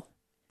 Cool.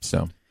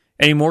 So,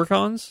 any more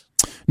cons?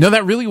 No,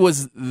 that really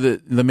was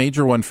the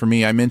major one for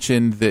me. I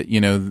mentioned that,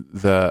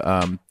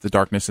 the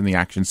darkness in the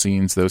action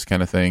scenes, those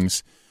kind of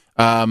things.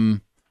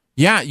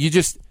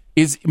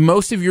 Is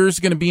most of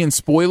yours going to be in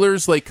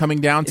spoilers, like coming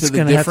down to the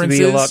differences? It's going to have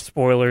to be a lot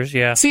spoilers,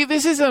 yeah. See,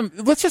 this is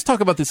let's just talk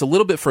about this a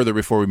little bit further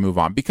before we move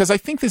on, because I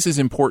think this is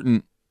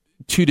important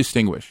to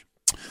distinguish.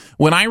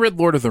 When I read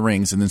Lord of the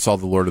Rings and then saw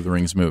the Lord of the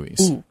Rings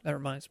movies. Ooh, that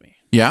reminds me.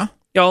 Yeah?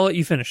 Yeah, I'll let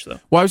you finish, though.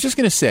 Well, I was just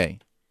going to say,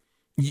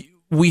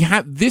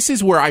 this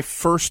is where I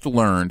first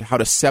learned how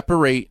to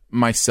separate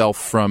myself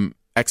from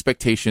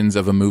expectations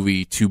of a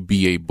movie to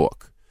be a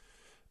book.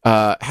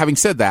 Having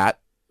said that,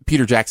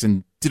 Peter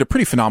Jackson did a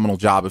pretty phenomenal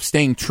job of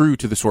staying true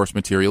to the source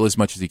material as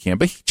much as he can,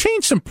 but he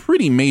changed some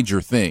pretty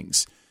major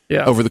things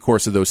over the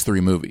course of those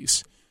 3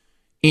 movies.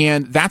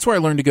 And that's where I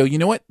learned to go, you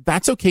know what?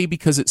 That's okay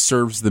because it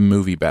serves the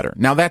movie better.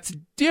 Now, that's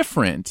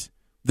different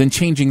than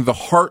changing the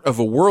heart of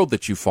a world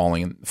that you've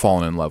fallen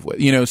in love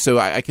with. So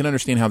I can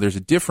understand how there's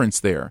a difference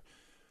there.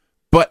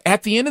 But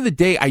at the end of the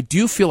day, I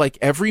do feel like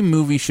every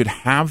movie should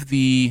have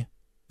the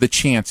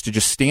chance to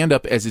just stand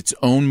up as its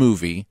own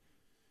movie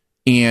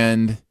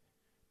and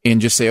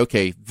just say,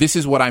 okay, this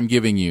is what I'm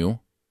giving you.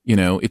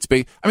 It's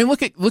big. I mean,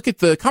 look at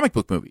the comic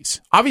book movies.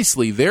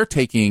 Obviously, they're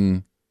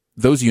taking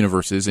those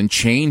universes and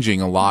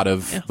changing a lot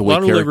of the way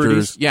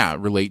characters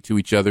relate to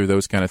each other,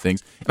 those kind of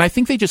things. And I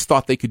think they just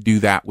thought they could do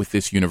that with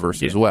this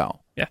universe as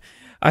well. Yeah.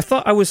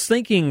 I was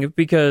thinking,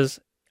 because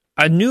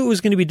I knew it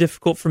was going to be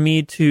difficult for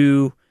me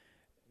to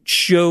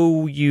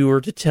show you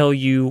or to tell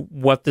you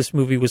what this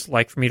movie was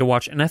like for me to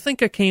watch. And I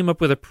think I came up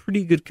with a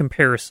pretty good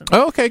comparison.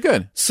 Oh, okay,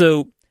 good.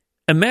 So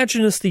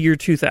imagine it's the year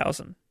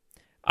 2000.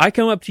 I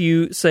come up to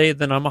you, say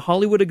that I'm a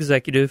Hollywood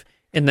executive,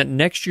 and that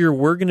next year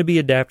we're going to be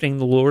adapting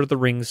the Lord of the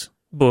Rings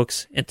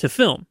books into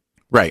film.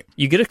 Right.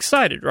 You get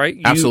excited, right?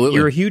 Absolutely.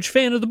 You're a huge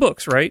fan of the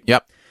books, right?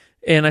 Yep.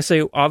 And I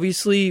say,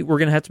 obviously, we're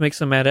going to have to make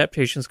some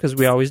adaptations because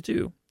we always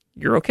do.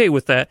 You're okay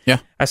with that. Yeah.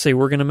 I say,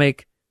 we're going to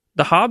make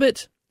The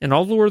Hobbit and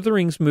all the Lord of the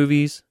Rings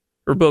movies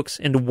or books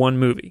into one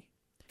movie.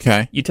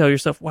 Okay. You tell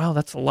yourself, wow,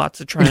 that's a lot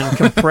to try and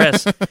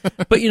compress.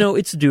 But,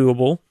 it's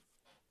doable.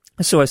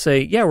 So I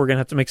say, yeah, we're going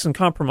to have to make some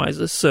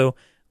compromises. So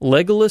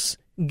Legolas,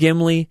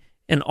 Gimli,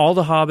 and all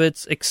the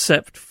hobbits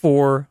except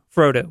for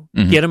Frodo.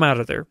 Get them out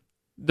of there.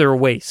 They're a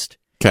waste.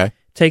 Okay.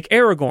 Take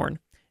Aragorn.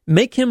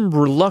 Make him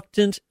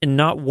reluctant and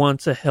not want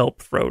to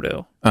help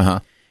Frodo. Uh-huh.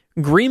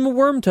 Grima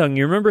Wormtongue,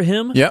 you remember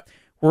him? Yep.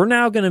 We're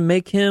now going to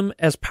make him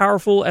as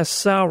powerful as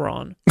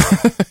Sauron.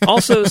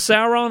 Also,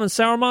 Sauron and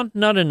Saruman,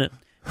 not in it.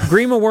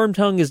 Grima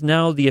Wormtongue is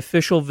now the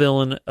official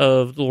villain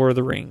of The Lord of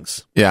the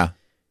Rings. Yeah.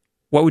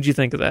 What would you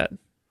think of that?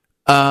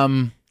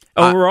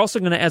 We're also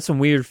going to add some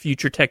weird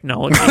future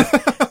technology,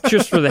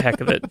 just for the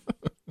heck of it.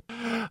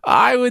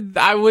 I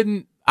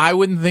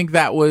wouldn't think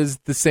that was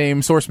the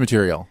same source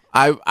material.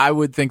 I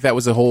would think that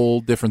was a whole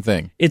different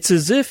thing. It's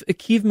as if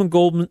Akiva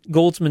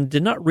Goldsman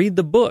did not read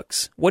the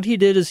books. What he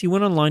did is he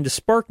went online to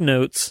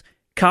SparkNotes,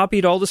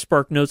 copied all the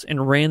SparkNotes,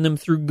 and ran them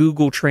through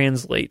Google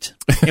Translate.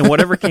 And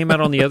whatever came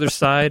out on the other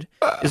side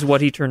is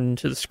what he turned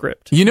into the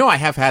script. You know, I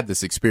have had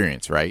this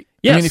experience, right?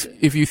 Yes. I mean,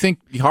 if you think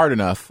hard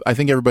enough, I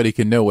think everybody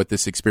can know what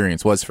this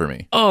experience was for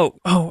me. Oh,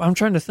 I'm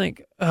trying to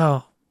think. Oh.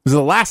 It was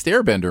The Last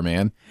Airbender,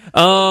 man.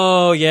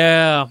 Oh,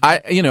 yeah.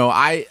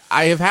 I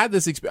have had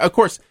this experience. Of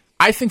course,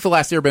 I think The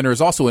Last Airbender is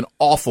also an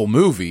awful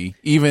movie.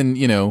 Even,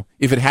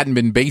 if it hadn't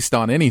been based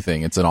on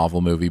anything, it's an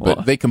awful movie.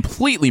 But they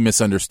completely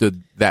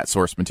misunderstood that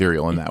source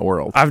material in that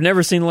world. I've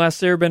never seen The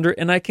Last Airbender,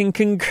 and I can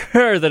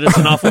concur that it's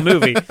an awful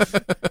movie.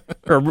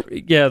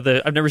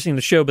 I've never seen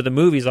the show, but the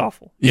movie's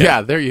awful.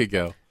 Yeah, there you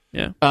go.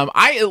 Yeah.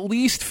 I at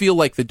least feel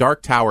like The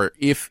Dark Tower,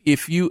 if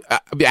you,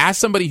 as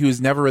somebody who's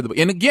never read the book,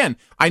 and again,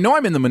 I know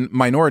I'm in the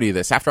minority of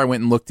this after I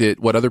went and looked at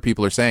what other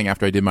people are saying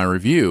after I did my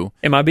review.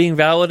 Am I being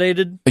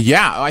validated?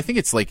 Yeah, I think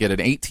it's like at an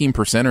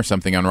 18% or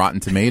something on Rotten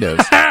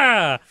Tomatoes.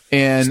 And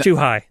it's too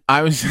high.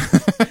 I was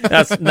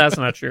that's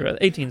not true.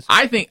 18.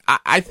 I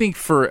think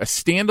for a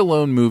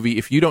standalone movie,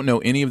 if you don't know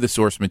any of the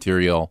source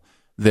material,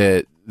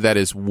 that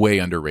is way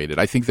underrated.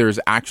 I think there's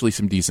actually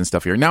some decent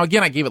stuff here. Now,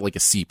 again, I gave it like a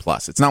C+.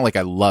 It's not like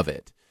I love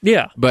it.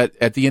 Yeah. But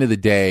at the end of the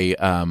day,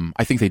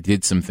 I think they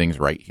did some things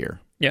right here.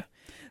 Yeah.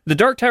 The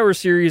Dark Tower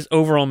series'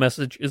 overall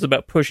message is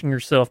about pushing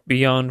yourself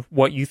beyond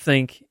what you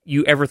think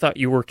you ever thought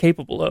you were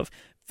capable of,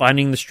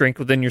 finding the strength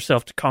within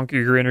yourself to conquer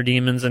your inner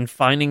demons, and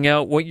finding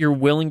out what you're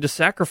willing to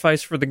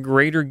sacrifice for the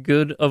greater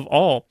good of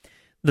all.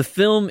 The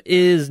film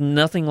is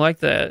nothing like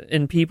that,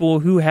 and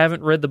people who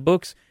haven't read the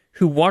books,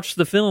 who watch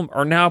the film,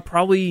 are now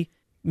probably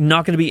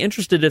not going to be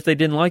interested if they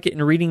didn't like it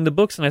in reading the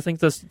books, and I think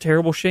that's a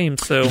terrible shame.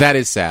 So that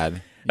is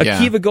sad.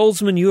 Akiva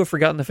Goldsman, you have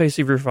forgotten the face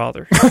of your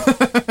father.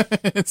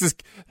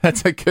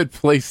 That's a good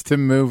place to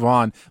move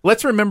on.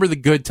 Let's remember the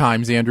good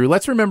times, Andrew.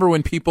 Let's remember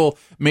when people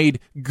made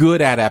good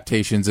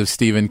adaptations of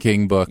Stephen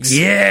King books.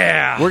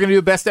 Yeah! We're going to do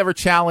a best ever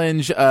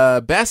challenge.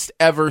 Best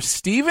ever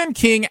Stephen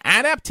King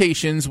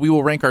adaptations. We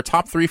will rank our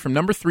top 3 from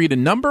number 3 to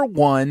number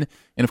 1.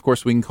 And, of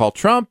course, we can call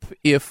Trump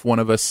if one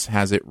of us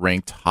has it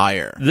ranked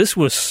higher. This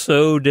was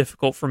so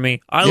difficult for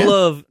me. I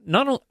love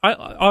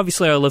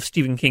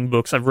Stephen King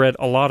books. I've read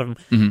a lot of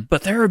them.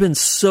 But there have been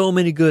so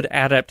many good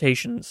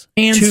adaptations.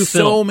 And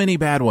so many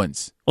bad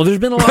ones. Well, there's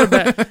been a lot of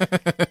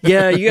bad.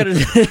 Yeah, you got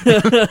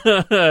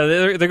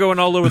to. They're going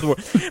all over the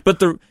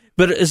world.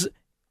 But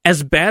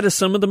as bad as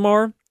some of them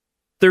are,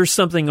 there's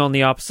something on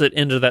the opposite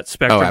end of that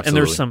spectrum, and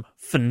there's some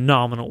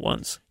phenomenal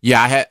ones.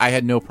 Yeah, I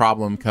had no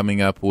problem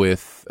coming up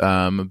with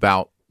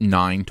about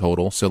 9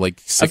 total, so like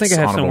 6 I think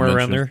I have somewhere mentions.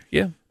 around there.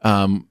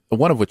 Yeah.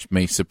 One of which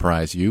may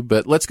surprise you,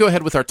 but let's go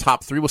ahead with our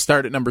top 3. We'll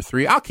start at number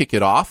 3. I'll kick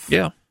it off.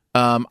 Yeah.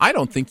 I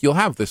don't think you'll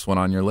have this one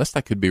on your list.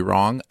 I could be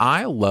wrong.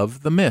 I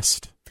love The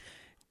Mist.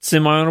 It's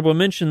in my honorable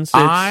mentions.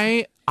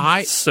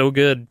 It's so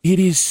good. It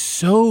is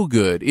so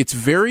good. It's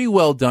very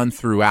well done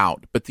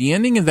throughout, but the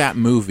ending of that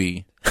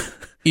movie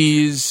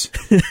is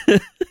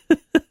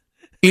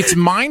it's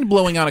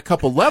mind-blowing on a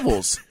couple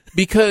levels,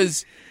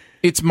 because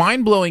it's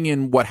mind-blowing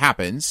in what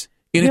happens,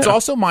 and it's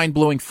also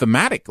mind-blowing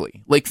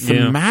thematically. Like,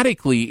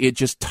 thematically, it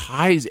just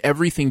ties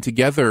everything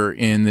together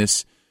in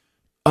this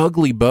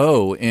ugly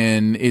bow,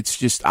 and it's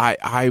just,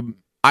 I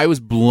was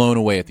blown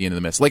away at the end of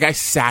The Mist. Like, I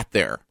sat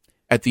there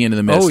at the end of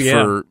The Mist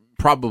for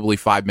probably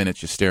 5 minutes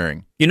just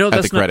staring at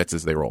the credits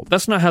as they rolled.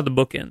 That's not how the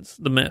book ends,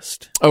 The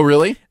Mist. Oh,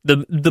 really?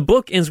 The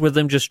book ends with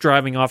them just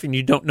driving off, and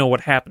you don't know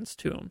what happens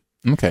to them.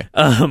 Okay.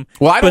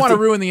 Well, I don't want to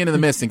ruin the end of The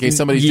Mist in case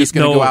somebody's just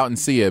going to go out and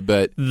see it,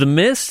 but The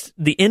Mist,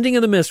 the ending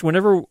of The Mist,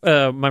 whenever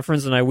my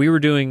friends and I,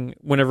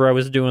 whenever I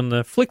was doing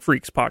the Flick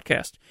Freaks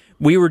podcast,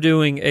 we were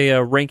doing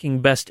a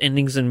ranking best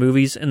endings in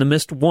movies, and The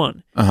Mist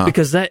won.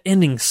 Because that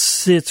ending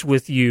sits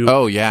with you.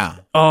 Oh, yeah.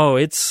 Oh,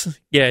 it's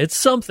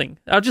something.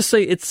 I'll just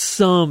say it's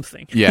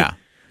something. Yeah.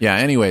 Yeah,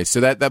 anyway,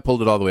 so that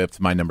pulled it all the way up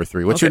to my number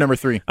 3. What's your number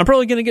 3? I'm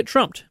probably going to get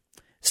trumped.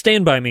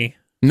 Stand By Me.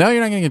 No,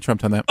 you're not going to get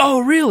trumped on that. Oh,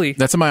 really?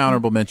 That's in my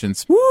honorable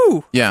mentions.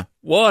 Woo! Yeah.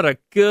 What a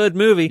good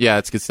movie. Yeah,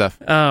 it's good stuff.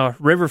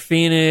 River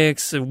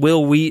Phoenix,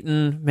 Will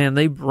Wheaton, man,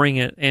 they bring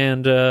it.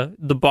 And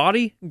The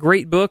Body,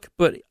 great book,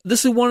 but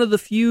this is one of the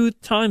few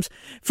times,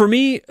 for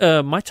me,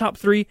 my top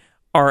 3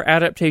 are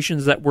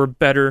adaptations that were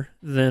better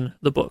than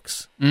the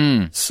books.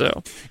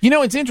 So,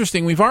 it's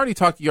interesting. You already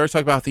talked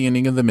about the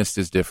ending of The Mist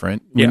is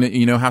different. Yeah.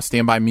 You know how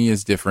Stand By Me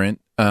is different.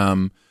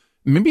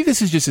 Maybe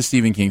this is just a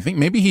Stephen King thing.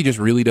 Maybe he just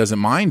really doesn't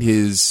mind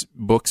his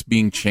books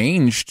being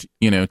changed,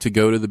 to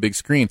go to the big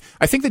screen.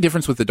 I think the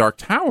difference with The Dark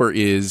Tower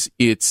is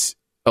it's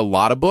a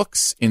lot of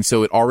books, and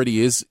so it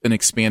already is an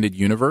expanded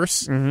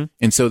universe,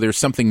 and so there's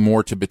something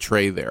more to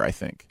betray there, I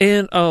think.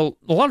 And a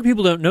lot of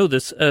people don't know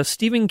this.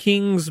 Stephen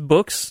King's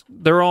books,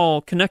 they're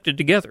all connected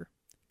together.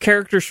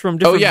 characters from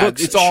different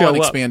books it's all show an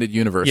up. expanded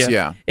universe,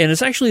 yeah. And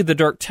it's actually the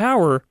Dark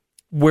Tower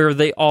where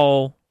they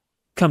all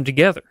come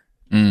together.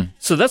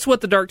 So that's what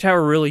the Dark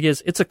Tower really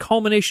is. It's a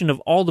culmination of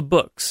all the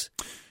books.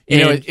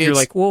 And you're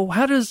like, well,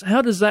 how does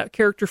that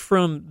character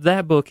from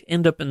that book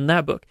end up in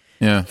that book?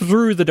 Yeah.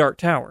 Through the Dark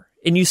Tower.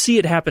 And you see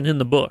it happen in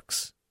the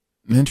books.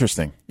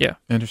 Interesting. Yeah.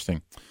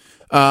 Interesting.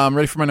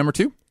 Ready for my number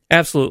 2?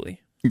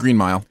 Absolutely. Green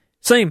Mile.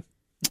 Same.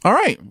 All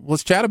right.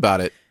 Let's chat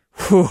about it.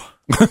 So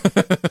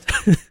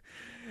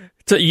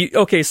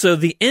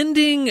the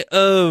ending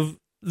of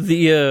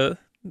the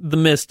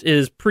Mist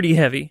is pretty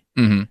heavy.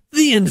 Mm-hmm.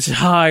 The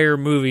entire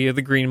movie of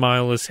The Green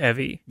Mile is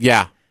heavy.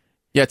 Yeah.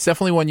 Yeah, it's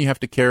definitely one you have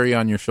to carry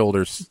on your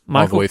shoulders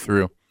all the way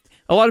through.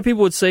 A lot of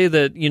people would say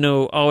that,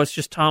 it's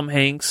just Tom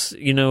Hanks,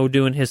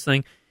 doing his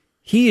thing.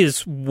 He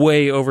is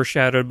way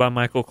overshadowed by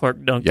Michael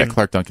Clark Duncan. Yeah,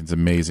 Clark Duncan's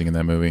amazing in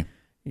that movie.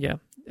 Yeah.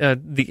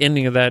 The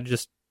ending of that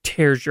just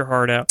tears your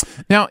heart out.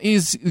 Now,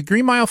 is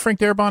Green Mile Frank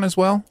Darabont as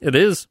well? It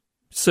is.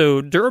 So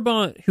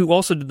Darabont, who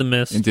also did The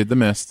Mist. And did The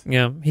Mist.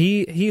 Yeah.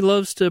 He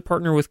loves to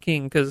partner with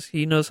King because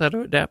he knows how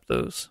to adapt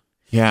those.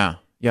 Yeah.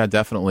 Yeah,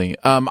 definitely.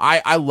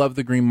 I love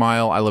The Green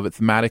Mile. I love it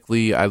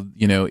thematically.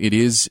 It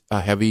is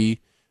a heavy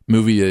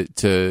movie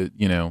to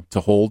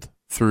hold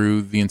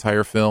through the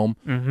entire film.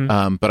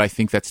 Mm-hmm. But I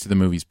think that's to the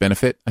movie's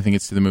benefit. I think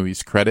it's to the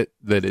movie's credit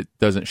that it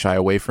doesn't shy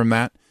away from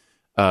that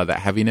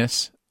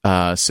heaviness.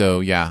 So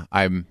yeah,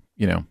 I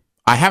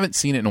haven't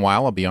seen it in a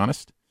while, I'll be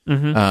honest.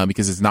 Mm-hmm.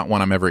 Because it's not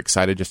one I'm ever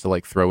excited just to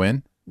like throw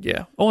in.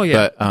 Yeah. Oh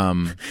yeah.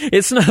 But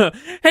it's not,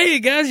 hey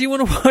guys, you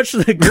want to watch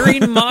The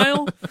Green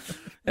Mile?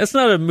 That's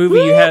not a movie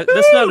you have.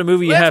 That's not a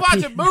movie you have.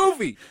 Let's watch a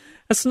movie.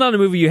 That's not a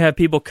movie you have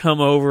people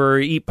come over,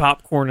 eat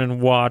popcorn,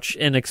 and watch,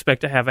 and expect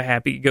to have a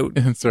happy,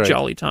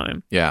 jolly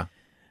time. Yeah.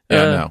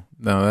 No.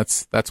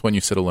 That's when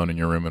you sit alone in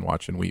your room and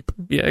watch and weep.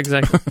 Yeah,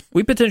 exactly.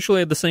 We potentially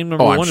had the same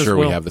number one as well. I'm sure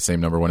we have the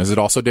same number one. Is it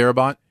also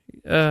Darabont?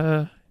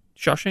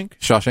 Shawshank.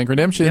 Shawshank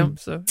Redemption. Yeah,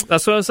 so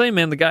that's what I was saying,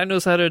 man. The guy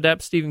knows how to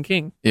adapt Stephen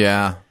King.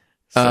 Yeah.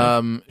 So.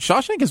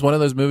 Shawshank is one of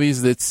those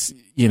movies that's,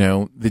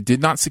 that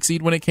did not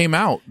succeed when it came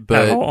out.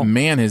 But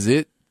man, has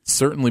it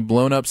certainly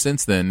blown up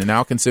since then, and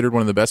now considered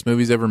one of the best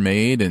movies ever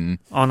made. And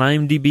on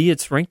IMDb,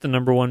 it's ranked the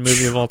number one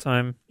movie of all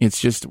time. It's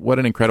just, what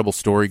an incredible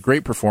story.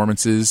 Great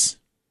performances.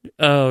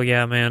 Oh,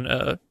 yeah,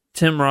 man.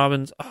 Tim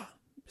Robbins,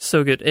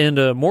 so good.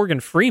 And Morgan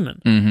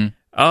Freeman. Mm-hmm.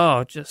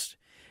 Oh,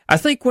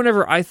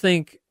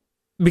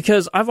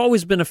 because I've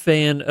always been a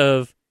fan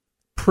of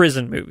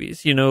prison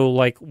movies,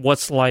 like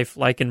what's life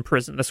like in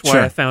prison. That's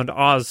why I found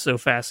Oz so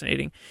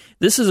fascinating.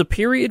 This is a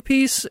period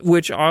piece,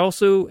 which I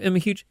also am a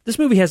huge... This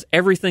movie has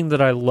everything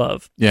that I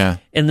love. Yeah.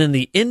 And then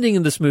the ending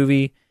of this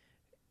movie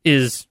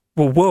is,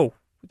 whoa,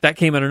 that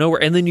came out of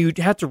nowhere. And then you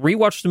have to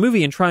rewatch the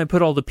movie and try and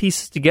put all the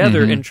pieces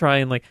together and try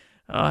and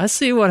I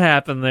see what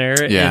happened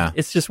there. Yeah. And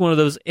it's just one of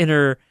those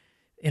inner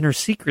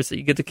secrets that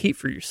you get to keep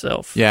for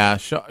yourself. Yeah,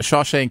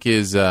 Shawshank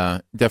is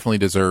definitely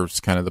deserves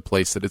kind of the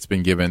place that it's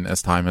been given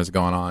as time has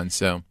gone on.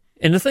 So,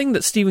 and the thing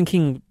that Stephen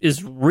King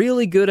is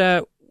really good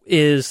at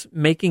is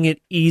making it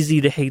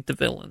easy to hate the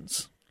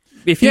villains.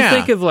 If you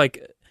think of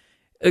like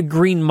a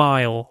Green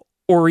Mile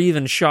or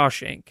even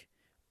Shawshank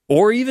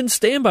or even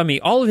Stand By Me,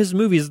 all of his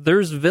movies,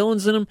 there's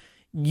villains in them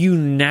you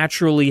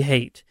naturally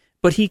hate.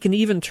 But he can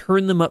even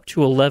turn them up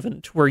to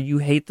 11 to where you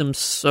hate them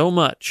so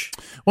much.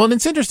 Well, and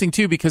it's interesting,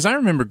 too, because I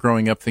remember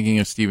growing up thinking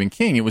of Stephen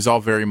King. It was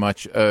all very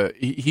much,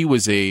 he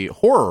was a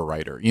horror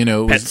writer,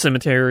 Pet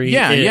Sematary.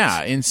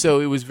 Yeah. And so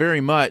it was very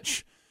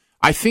much,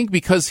 I think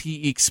because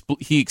he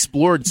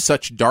explored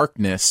such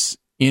darkness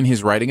in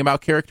his writing about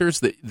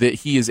characters that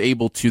he is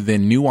able to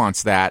then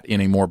nuance that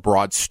in a more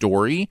broad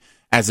story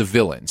as a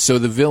villain. So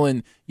the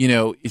villain,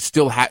 is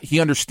still, he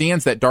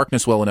understands that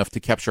darkness well enough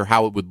to capture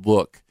how it would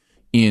look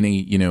in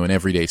a an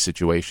everyday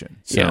situation,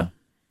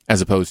 as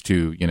opposed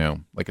to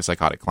like a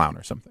psychotic clown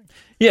or something.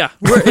 Yeah,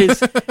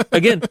 it's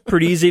again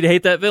pretty easy to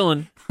hate that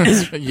villain.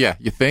 Yeah,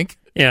 you think?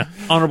 Yeah,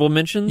 honorable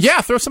mentions.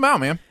 Yeah, throw some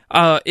out, man.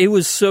 It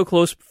was so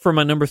close for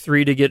my number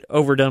 3 to get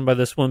overdone by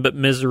this one, but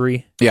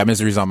Misery. Yeah,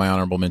 Misery's on my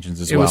honorable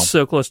mentions as well. It was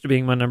so close to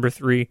being my number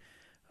 3.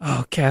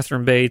 Oh,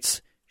 Catherine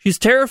Bates, she's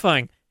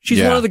terrifying.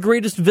 She's one of the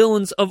greatest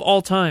villains of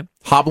all time.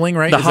 Hobbling,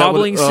 right? The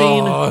hobbling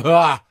scene.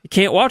 You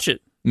can't watch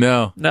it.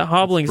 No, that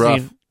hobbling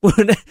scene.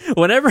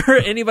 Whenever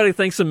anybody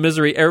thinks of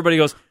Misery, everybody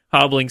goes,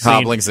 hobbling scene.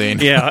 Hobbling scene.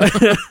 Yeah. Do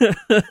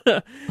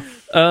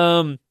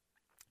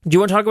you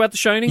want to talk about The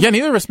Shining? Yeah,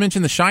 neither of us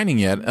mentioned The Shining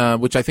yet,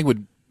 which I think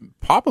would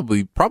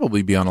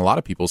probably be on a lot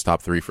of people's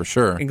top 3 for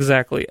sure.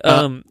 Exactly.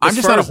 I'm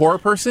just not a horror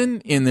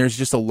person, and there's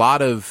just a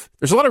lot of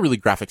really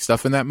graphic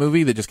stuff in that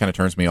movie that just kind of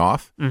turns me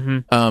off.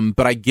 Mm-hmm.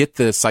 But I get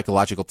the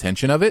psychological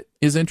tension of it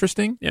is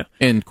interesting. Yeah.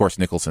 And of course,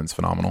 Nicholson's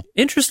phenomenal.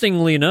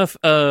 Interestingly enough,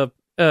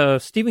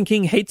 Stephen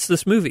King hates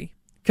this movie.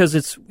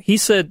 Because he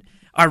said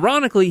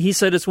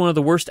it's one of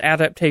the worst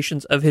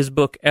adaptations of his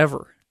book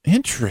ever.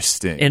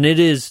 Interesting. And it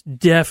is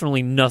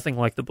definitely nothing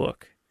like the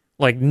book.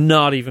 Like,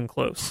 not even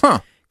close.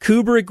 Huh.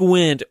 Kubrick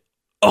went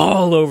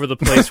all over the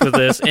place with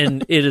this,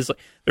 and it is like,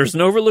 there's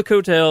an Overlook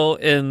Hotel,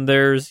 and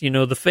there's,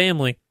 the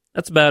family.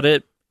 That's about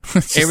it.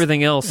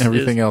 Everything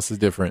else is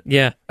different.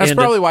 Yeah. That's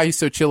probably why he's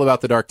so chill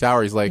about The Dark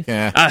Tower. He's like,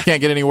 can't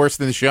get any worse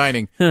than The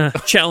Shining.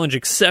 Challenge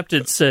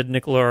accepted, said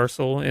Nicola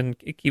Arcel and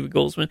Kiwi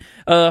Goldsman.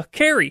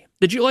 Carrie.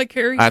 Did you like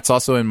Carrie? That's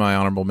also in my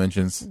honorable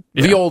mentions.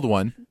 Yeah. The old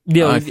one.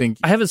 Yeah,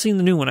 I haven't seen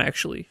the new one,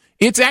 actually.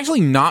 It's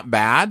actually not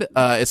bad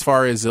as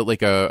far as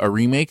like a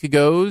remake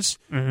goes.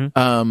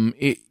 Mm-hmm.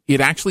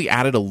 It actually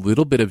added a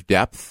little bit of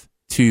depth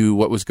to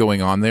what was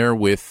going on there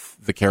with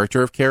the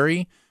character of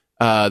Carrie.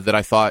 That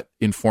I thought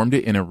informed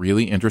it in a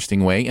really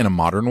interesting way, in a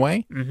modern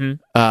way.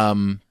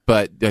 Mm-hmm.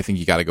 But I think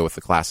you got to go with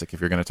the classic if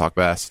you're going to talk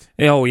best.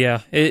 Oh,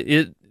 yeah.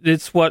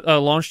 It's what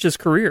launched his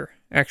career,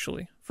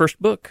 actually.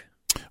 First book.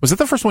 Was that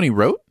the first one he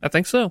wrote? I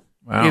think so.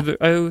 Wow.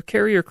 Either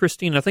Carrie or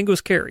Christine. I think it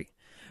was Carrie.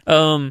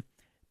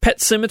 Pet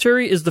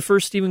Sematary is the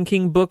first Stephen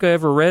King book I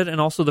ever read, and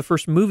also the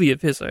first movie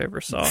of his I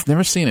ever saw. I've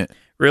never seen it.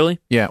 Really?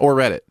 Yeah, or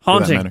read it.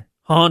 Haunting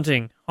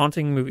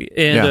movie.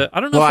 And I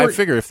don't know. Well, I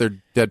figure if they're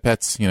dead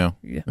pets, there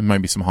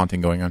might be some haunting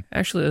going on.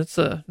 Actually, that's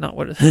not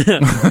what it is.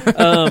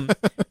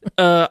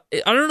 I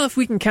don't know if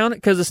we can count it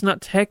because it's not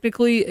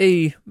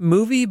technically a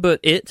movie, but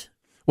it.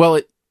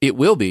 Well, it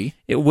will be.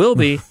 It will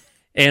be.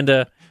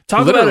 And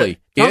talk Literally,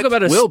 talk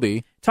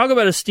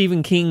about a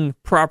Stephen King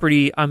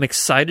property I'm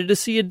excited to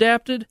see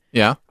adapted.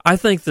 Yeah. I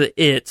think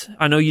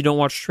I know you don't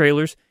watch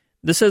trailers.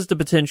 This has the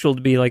potential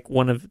to be like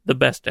one of the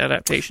best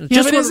adaptations.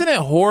 Yeah, but isn't it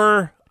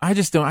horror? I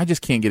just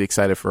can't get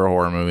excited for a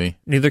horror movie.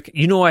 Neither.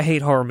 I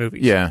hate horror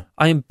movies. Yeah.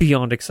 I am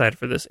beyond excited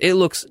for this. It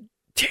looks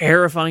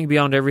terrifying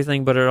beyond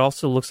everything, but it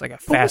also looks like a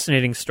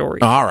fascinating story.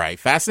 All right.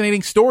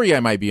 Fascinating story I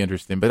might be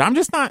interested in, but I'm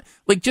just not,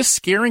 just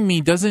scaring me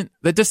doesn't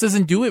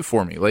do it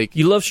for me.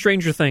 You love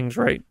Stranger Things,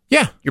 right?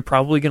 Yeah. You're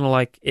probably going to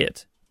like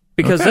it.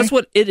 Because that's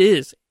what it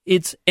is.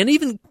 And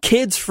even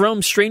kids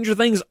from Stranger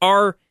Things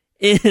are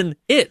in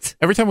it.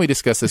 Every time we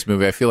discuss this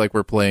movie, I feel like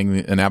we're playing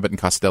an Abbott and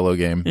Costello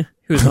game.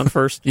 Who's on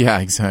first? Yeah,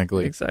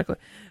 exactly.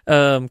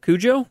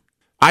 Cujo?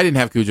 I didn't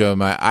have Cujo in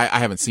my... I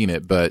haven't seen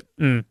it, but...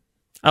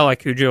 I like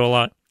Cujo a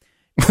lot.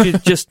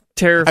 It's just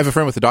terrifying. I have a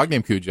friend with a dog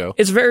named Cujo.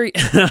 It's very...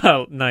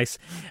 oh, nice.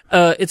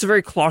 It's a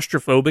very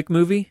claustrophobic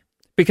movie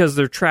because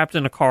they're trapped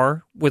in a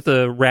car with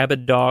a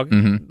rabid dog,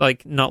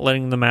 not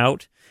letting them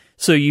out.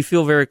 So you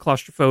feel very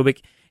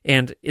claustrophobic,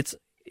 and it's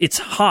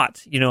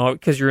hot,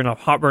 because you're in a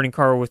hot burning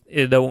car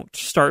that won't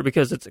start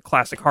because it's a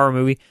classic horror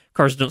movie.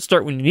 Cars don't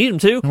start when you need them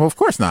to. Well, of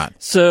course not.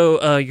 So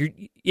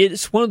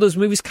it's one of those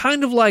movies,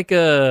 kind of like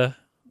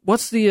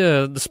what's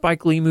the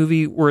Spike Lee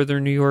movie where they're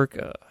in New York?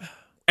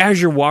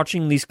 As you're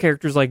watching these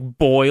characters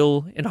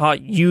boil and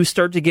hot, you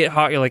start to get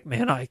hot. You're like,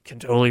 man, I can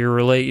totally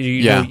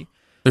relate.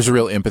 There's a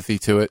real empathy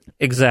to it.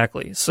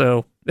 Exactly.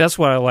 So that's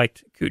why I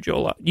liked Cujo a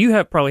lot.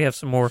 You probably have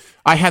some more.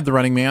 I had The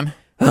Running Man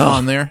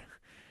on there.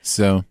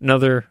 So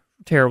another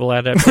terrible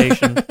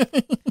adaptation.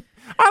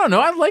 I don't know.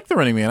 I like The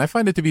Running Man. I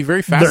find it to be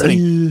very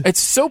fascinating. It's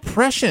so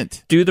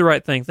prescient. Do the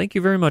Right Thing. Thank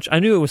you very much. I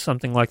knew it was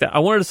something like that. I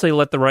wanted to say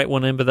Let the Right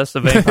One In, but that's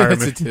the vampire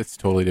movie. It's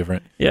totally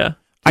different. Yeah.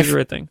 Do the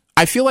Right Thing.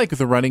 I feel like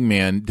The Running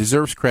Man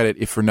deserves credit,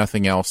 if for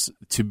nothing else,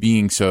 to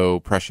being so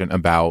prescient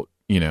about,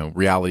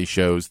 reality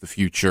shows, the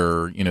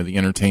future, the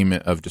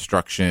entertainment of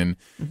destruction,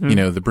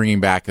 the bringing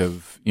back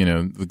of,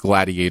 the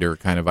gladiator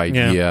kind of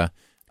idea.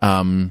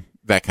 Yeah.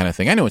 That kind of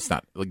thing. I know it's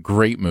not a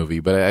great movie,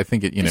 but I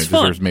think it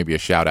deserves fun. Maybe a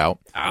shout out.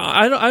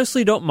 I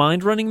honestly don't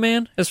mind Running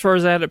Man as far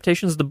as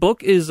adaptations. The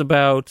book is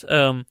about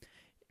one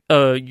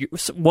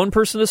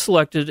person is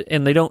selected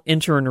and they don't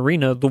enter an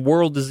arena. The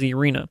world is the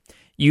arena.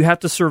 You have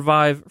to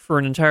survive for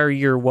an entire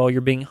year while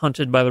you're being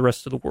hunted by the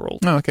rest of the world.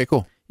 Oh, okay,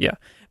 cool. Yeah,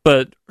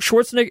 but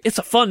Schwarzenegger, it's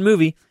a fun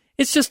movie.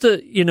 It's just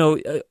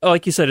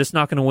like you said, it's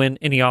not going to win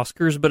any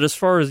Oscars, but as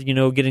far as,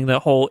 getting that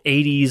whole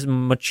 80s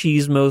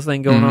machismo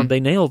thing going on,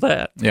 they nailed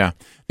that. Yeah.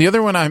 The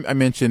other one I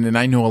mentioned, and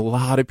I know a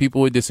lot of people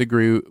would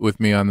disagree with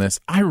me on this,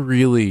 I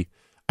really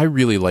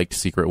liked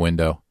Secret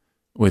Window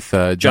with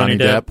Johnny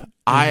Depp.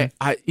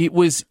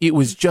 It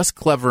was just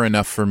clever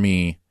enough for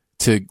me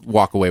to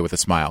walk away with a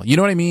smile. You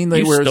know what I mean?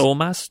 You stole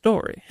my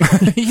story.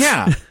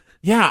 Yeah.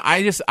 Yeah.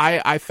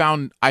 I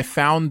found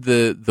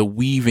the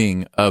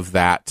weaving of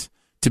that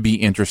to be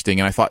interesting,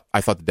 and I thought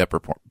the Depp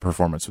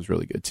performance was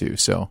really good too.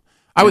 So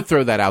I would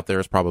throw that out there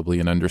as probably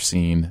an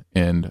underseen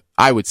and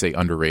I would say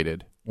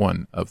underrated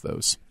one of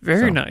those.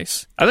 Very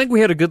nice. I think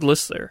we had a good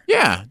list there.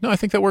 Yeah, no, I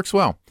think that works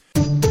well.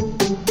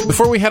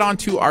 Before we head on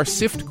to our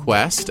Sift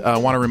Quest, I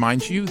want to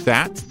remind you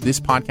that this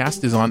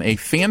podcast is on a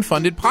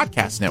fan-funded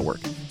podcast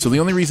network. So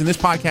the only reason this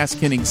podcast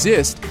can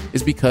exist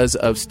is because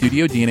of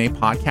Studio DNA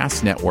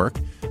Podcast Network.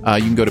 You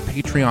can go to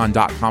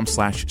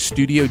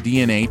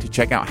patreon.com/StudioDNA to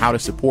check out how to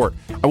support.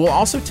 I will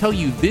also tell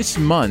you this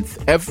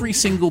month, every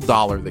single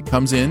dollar that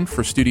comes in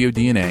for Studio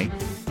DNA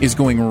is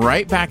going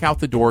right back out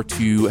the door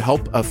to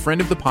help a friend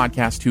of the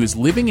podcast who is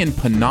living in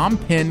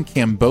Phnom Penh,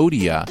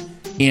 Cambodia,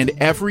 and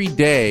every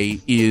day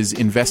is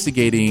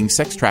investigating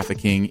sex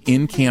trafficking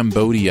in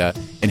Cambodia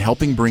and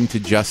helping bring to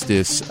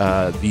justice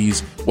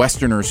these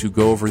Westerners who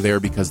go over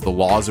there because the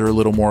laws are a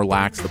little more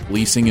lax, the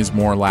policing is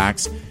more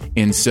lax,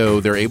 And so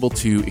they're able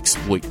to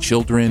exploit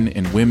children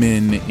and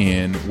women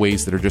in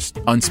ways that are just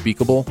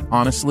unspeakable,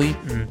 honestly.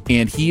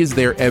 And he is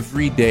there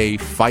every day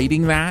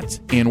fighting that.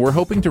 And we're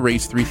hoping to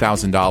raise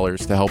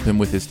 $3,000 to help him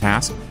with his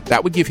task.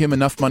 That would give him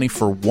enough money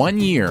for 1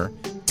 year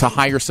to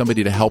hire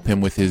somebody to help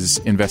him with his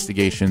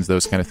investigations,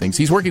 those kind of things.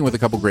 He's working with a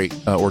couple great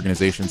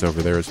organizations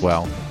over there as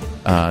well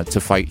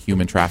to fight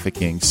human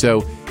trafficking.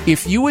 So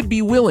if you would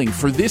be willing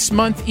for this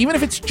month, even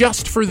if it's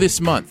just for this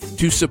month,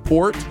 to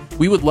support,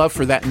 we would love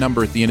for that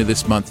number at the end of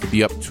this month to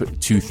be up to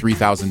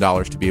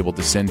 $3,000 to be able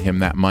to send him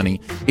that money.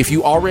 If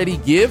you already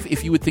give,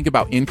 if you would think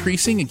about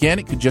increasing, again,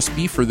 it could just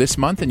be for this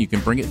month and you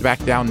can bring it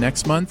back down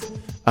next month.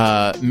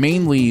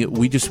 Mainly,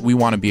 we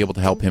want to be able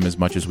to help him as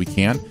much as we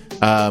can.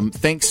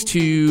 Thanks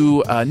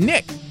to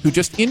Nick, who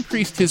just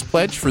increased his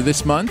pledge for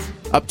this month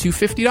up to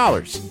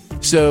 $50.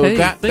 So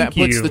that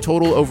puts the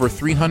total over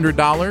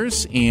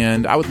 $300,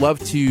 and I would love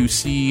to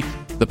see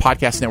the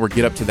podcast network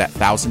get up to that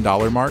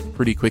 $1,000 mark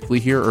pretty quickly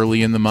here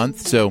early in the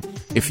month. So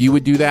if you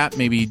would do that,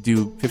 maybe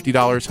do $50,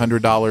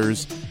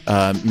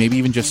 $100, maybe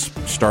even just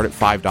start at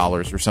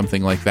 $5 or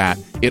something like that.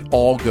 It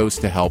all goes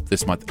to help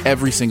this month.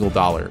 Every single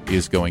dollar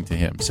is going to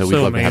him. So we'd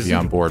love to have you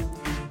on board.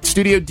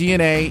 Studio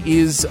DNA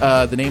is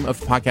the name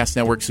of the podcast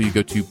network. So you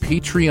go to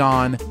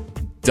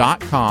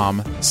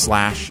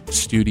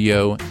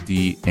patreon.com/Studio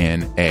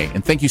DNA.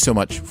 And thank you so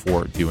much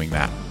for doing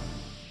that.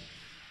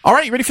 All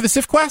right, you ready for the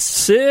Sift Quest?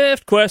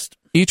 Sift Quest.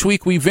 Each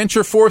week we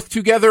venture forth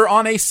together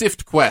on a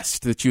Sift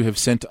Quest that you have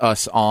sent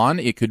us on.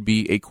 It could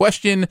be a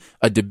question,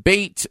 a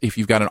debate, if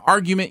you've got an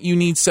argument you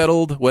need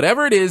settled,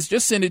 whatever it is,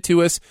 just send it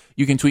to us.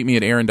 You can tweet me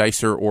at Aaron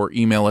Dicer or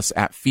email us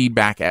at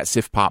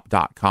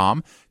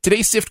feedback@siftpop.com.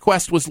 Today's Sift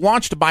Quest was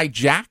launched by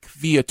Jack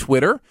via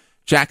Twitter.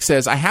 Jack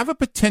says, I have a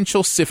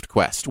potential Sift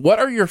Quest. What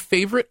are your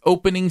favorite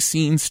opening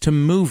scenes to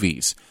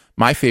movies?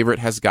 My favorite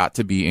has got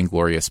to be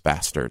Inglourious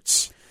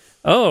Bastards.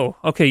 Oh,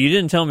 okay. You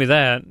didn't tell me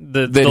that.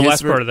 The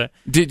last part of that.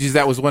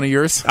 That was one of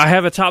yours? I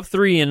have a top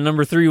 3, and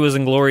number 3 was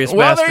Inglourious Bastards.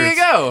 Well, there you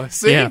go.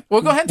 See? Yeah.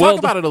 Well, go ahead and talk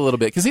about it a little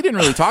bit, because he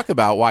didn't really talk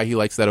about why he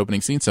likes that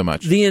opening scene so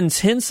much. The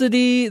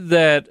intensity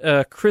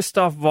that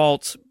Christoph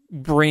Waltz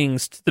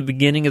brings to the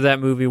beginning of that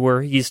movie,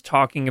 where he's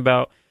talking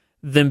about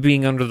them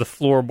being under the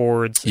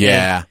floorboards.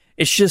 Yeah.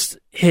 It's just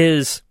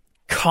his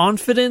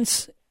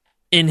confidence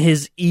in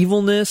his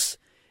evilness,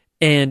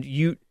 and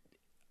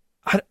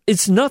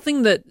it's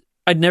nothing that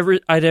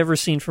I'd ever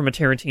seen from a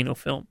Tarantino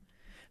film.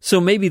 So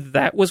maybe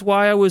that was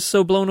why I was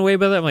so blown away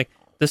by that. I'm like,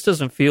 this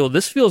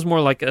feels more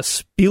like a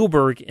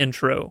Spielberg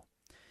intro.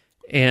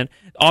 And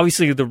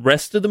obviously the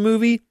rest of the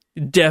movie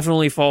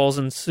definitely falls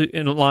in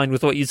line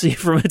with what you see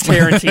from a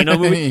Tarantino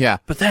movie. Yeah.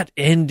 But that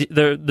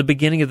the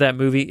beginning of that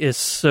movie is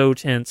so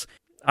tense.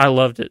 I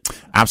loved it.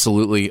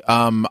 Absolutely.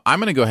 I'm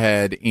going to go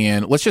ahead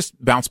and let's just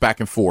bounce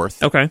back and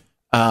forth. Okay.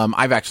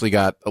 I've actually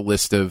got a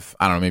list of,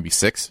 I don't know, maybe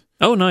 6.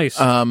 Oh, nice.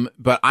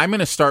 But I'm going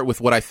to start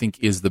with what I think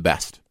is the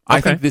best. Okay.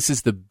 I think this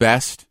is the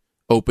best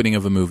opening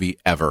of a movie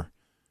ever.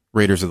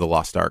 Raiders of the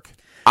Lost Ark.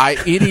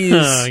 It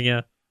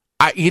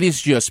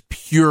is just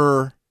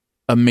pure,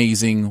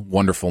 amazing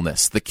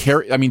wonderfulness.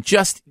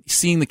 Just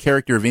seeing the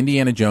character of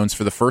Indiana Jones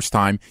for the first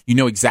time, you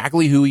know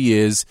exactly who he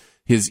is.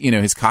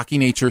 His cocky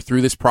nature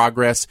through this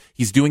progress.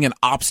 He's doing an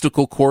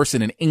obstacle course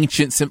in an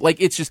ancient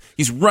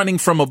he's running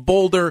from a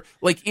boulder.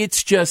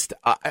 It's just,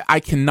 I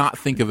cannot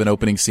think of an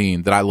opening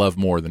scene that I love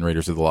more than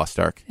Raiders of the Lost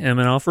Ark.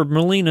 And Alfred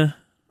Molina.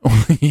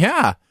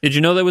 Yeah. Did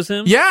you know that was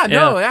him? Yeah,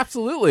 no,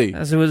 absolutely.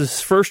 As it was his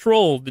first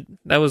role.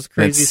 That was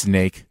crazy. That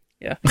snake.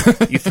 Yeah.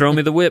 You throw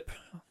me the whip.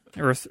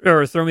 Or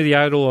throw me the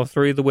idol, or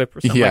throw you the whip, or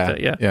something like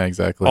that. Yeah,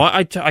 exactly. Oh,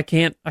 I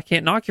can't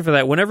knock you for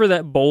that. Whenever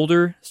that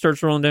boulder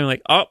starts rolling down,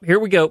 like, oh, here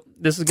we go.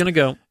 This is gonna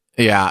go.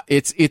 Yeah,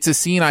 it's a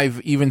scene I've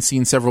even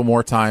seen several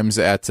more times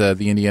at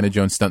the Indiana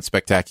Jones Stunt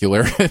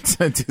Spectacular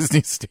at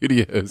Disney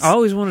Studios. I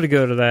always wanted to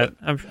go to that.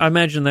 I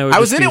imagine that would. I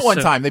was in it one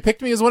time. They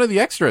picked me as one of the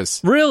extras.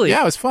 Really?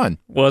 Yeah, it was fun.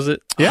 Was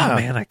it? Yeah. Oh,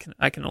 man,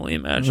 I can only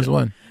imagine. It was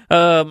one.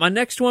 My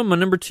next one, my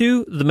number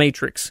 2, The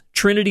Matrix.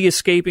 Trinity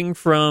escaping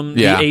from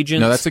the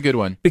agents. No, that's a good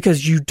one.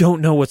 Because you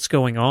don't know what's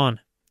going on.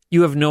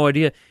 You have no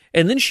idea.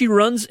 And then she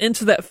runs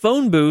into that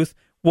phone booth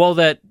while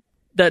that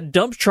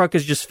dump truck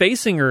is just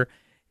facing her,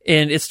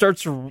 and it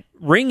starts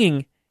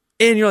ringing,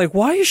 and you're like,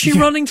 why is she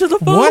running to the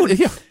phone? What?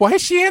 Yeah. Why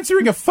is she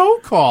answering a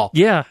phone call?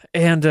 Yeah,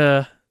 and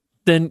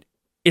then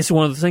it's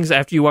one of the things,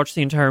 after you watch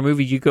the entire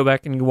movie, you go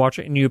back and you watch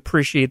it, and you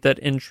appreciate that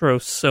intro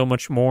so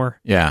much more.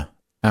 Yeah.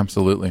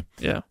 Absolutely.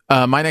 Yeah.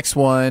 My next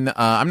one,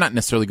 I'm not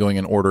necessarily going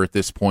in order at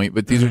this point,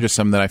 but these are just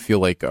some that I feel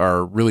like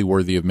are really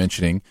worthy of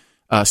mentioning.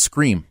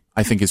 Scream,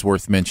 I think, is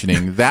worth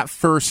mentioning. That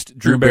first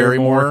Drew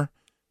Barrymore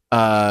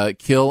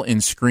kill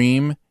in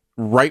Scream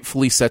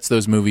rightfully sets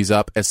those movies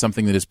up as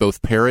something that is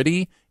both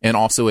parody and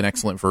also an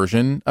excellent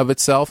version of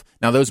itself.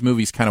 Now, those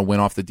movies kind of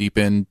went off the deep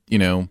end,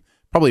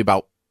 probably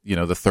about,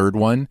 the third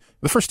one.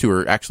 The first 2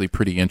 are actually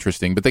pretty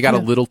interesting, but they got a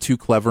little too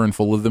clever and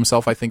full of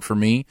themselves, I think, for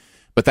me.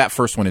 But that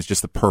first one is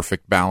just the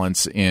perfect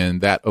balance,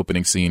 and that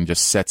opening scene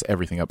just sets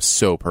everything up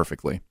so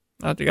perfectly.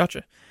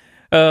 Gotcha.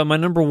 My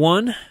number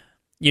 1,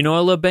 You know I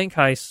love bank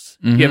heists.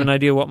 Do you have an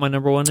idea what my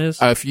number one is?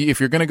 If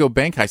you're going to go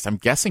bank heist, I'm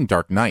guessing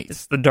Dark Knight.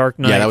 It's The Dark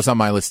Knight. Yeah, that was on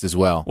my list as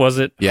well. Was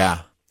it?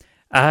 Yeah.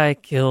 I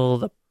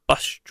killed a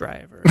bus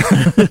driver.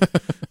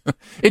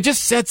 It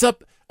just sets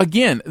up,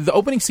 again, the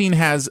opening scene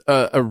has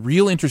a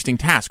real interesting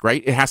task,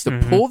 right? It has to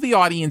pull the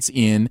audience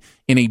in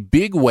a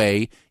big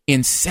way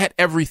and set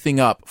everything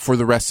up for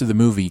the rest of the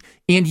movie,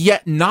 and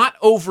yet not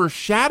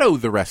overshadow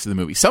the rest of the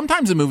movie.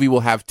 Sometimes a movie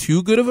will have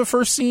too good of a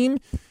first scene,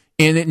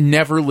 and it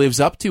never lives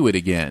up to it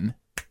again.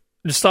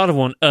 Just thought of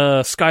one.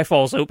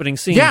 Skyfall's opening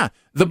scene. Yeah,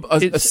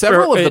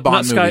 several of the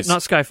Bond movies. Not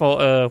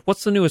Skyfall.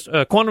 What's the newest?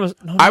 Quantum.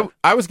 No.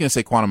 I was going to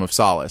say Quantum of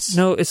Solace.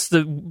 No, it's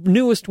the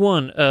newest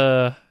one.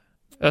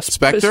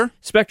 Spectre.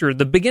 Spectre.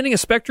 The beginning of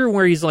Spectre,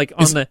 where he's like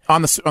on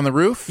the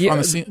roof. Yeah, on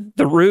the scene?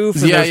 the roof.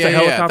 And yeah, the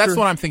helicopter. That's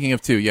what I'm thinking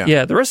of too. Yeah.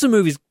 Yeah. The rest of the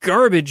movie's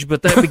garbage,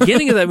 but that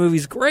beginning of that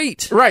movie's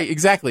great. Right.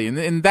 Exactly.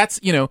 And that's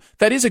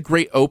that is a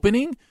great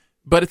opening.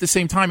 But at the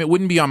same time, it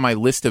wouldn't be on my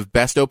list of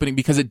best opening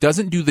because it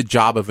doesn't do the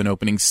job of an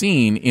opening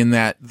scene in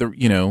that the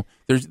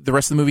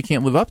rest of the movie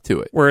can't live up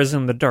to it. Whereas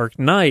in The Dark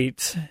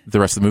Knight,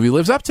 the rest of the movie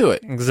lives up to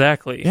it.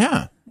 Exactly.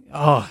 Yeah.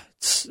 Oh,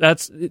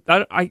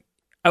 I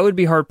would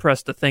be hard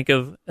pressed to think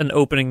of an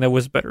opening that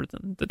was better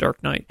than The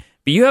Dark Knight.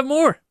 But you have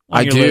more.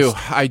 I do.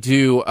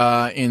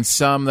 In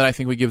some that I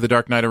think we give The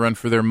Dark Knight a run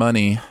for their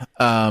money.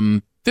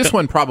 This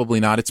one probably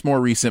not. It's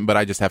more recent, but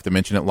I just have to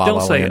mention it. La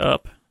La Land. Don't say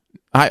Up.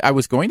 I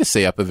was going to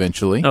say Up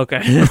eventually.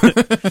 Okay.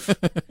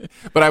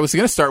 But I was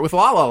going to start with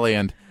La La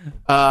Land.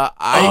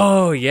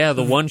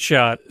 The one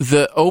shot.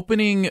 The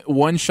opening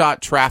one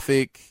shot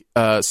traffic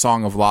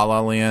song of La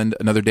La Land,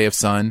 Another Day of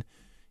Sun,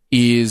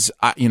 is,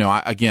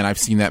 again, I've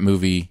seen that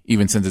movie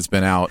even since it's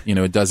been out,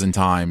 a dozen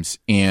times.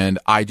 And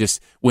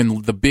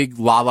when the big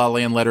La La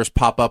Land letters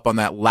pop up on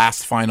that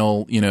last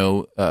final,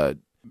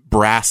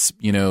 brass,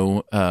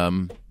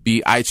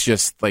 beat, it's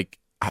just like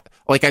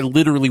I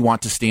literally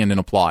want to stand and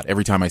applaud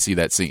every time I see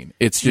that scene.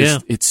 It's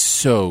just, It's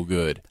so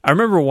good. I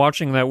remember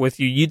watching that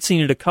with you. You'd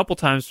seen it a couple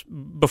times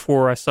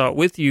before I saw it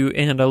with you,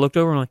 and I looked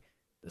over and I'm like,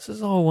 this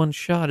is all one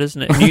shot, isn't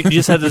it? And you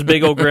just had this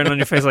big old grin on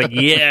your face like,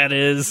 yeah, it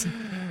is.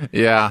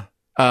 Yeah.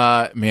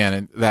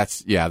 Man,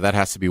 that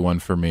has to be one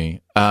for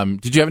me.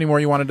 Did you have any more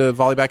you wanted to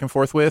volley back and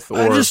forth with? Or?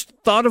 I just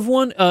thought of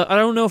one. I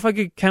don't know if I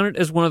could count it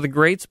as one of the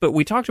greats, but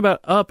we talked about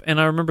Up, and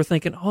I remember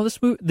thinking,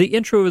 this movie, the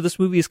intro of this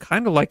movie is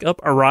kind of like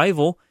Up.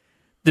 Arrival.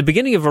 The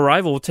beginning of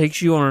Arrival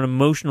takes you on an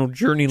emotional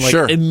journey,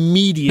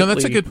 immediately. No,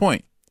 that's a good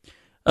point.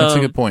 That's a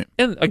good point.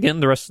 And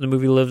again, the rest of the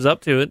movie lives up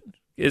to it.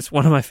 It's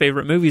one of my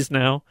favorite movies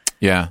now.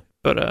 Yeah.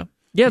 But the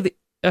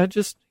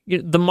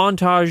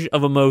montage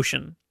of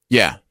emotion.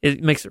 Yeah.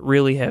 It makes it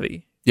really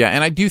heavy. Yeah,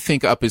 and I do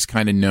think Up is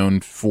kind of known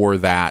for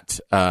that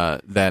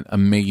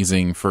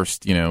amazing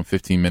first,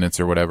 15 minutes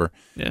or whatever.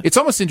 Yeah. It's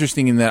almost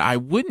interesting in that I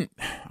wouldn't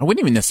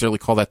even necessarily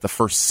call that the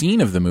first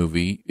scene of the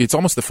movie. It's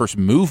almost the first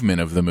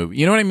movement of the movie.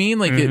 You know what I mean?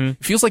 Like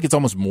It feels like it's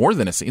almost more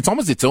than a scene. It's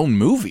almost its own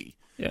movie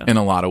in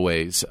a lot of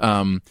ways.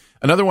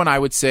 Another one I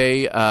would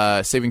say,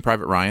 Saving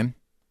Private Ryan.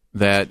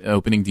 That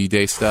opening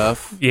D-Day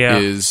stuff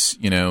is,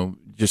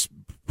 just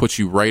puts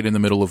you right in the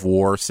middle of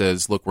war.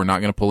 Says, look, we're not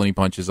going to pull any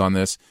punches on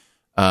this.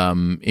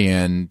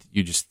 And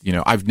you just,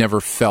 I've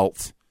never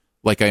felt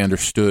like I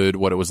understood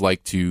what it was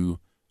like to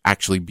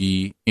actually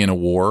be in a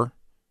war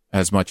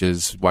as much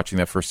as watching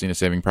that first scene of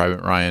Saving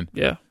Private Ryan.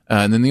 Yeah.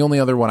 And then the only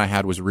other one I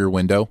had was Rear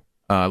Window.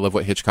 I love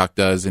what Hitchcock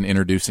does in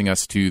introducing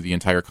us to the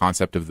entire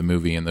concept of the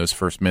movie in those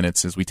first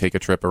minutes as we take a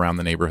trip around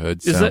the neighborhood.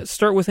 Does that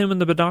start with him in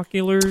the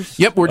binoculars?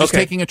 Yep. We're just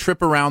taking a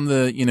trip around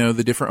the,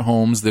 the different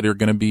homes that are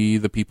going to be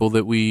the people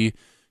that we,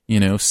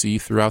 see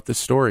throughout this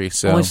story.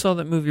 So I only saw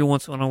that movie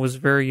once when I was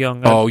very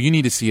young. You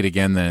need to see it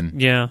again then.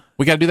 Yeah.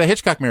 We got to do that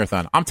Hitchcock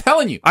marathon. I'm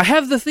telling you. I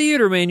have the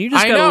theater, man. You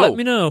just got to let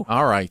me know.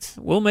 All right.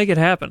 We'll make it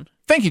happen.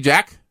 Thank you,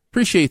 Jack.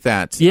 Appreciate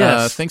that.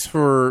 Yes. Thanks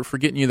for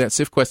getting you that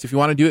SIF quest. If you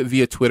want to do it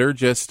via Twitter,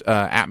 just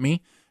at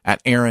me,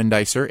 at Aaron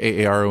Dicer,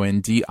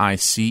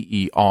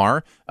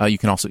 AARONDICER. You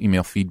can also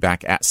email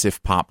feedback at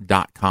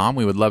sifpop.com.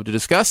 We would love to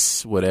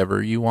discuss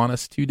whatever you want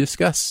us to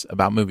discuss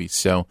about movies.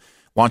 So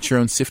launch your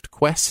own SIF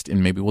quest,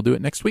 and maybe we'll do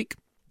it next week.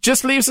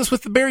 Just leaves us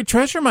with the buried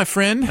treasure, my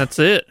friend. That's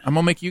it. I'm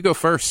going to make you go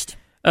first.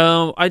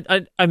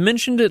 I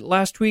mentioned it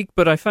last week,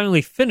 but I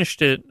finally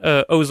finished it,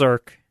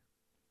 Ozark.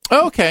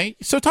 Okay,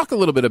 so talk a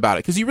little bit about it,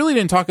 because you really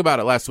didn't talk about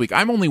it last week.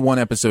 I'm only one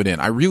episode in.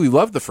 I really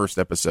loved the first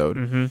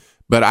episode,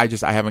 but I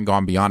haven't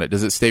gone beyond it.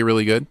 Does it stay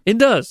really good? It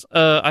does.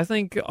 I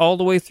think all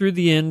the way through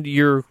the end,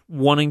 you're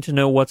wanting to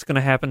know what's going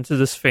to happen to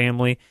this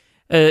family.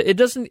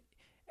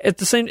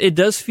 It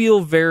does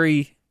feel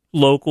very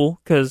local,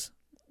 because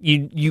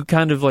you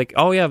kind of like,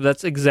 oh yeah,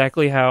 that's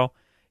exactly how,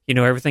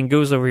 everything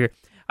goes over here.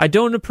 I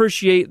don't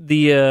appreciate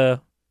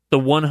the 100%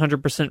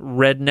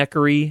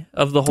 redneckery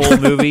of the whole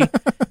movie,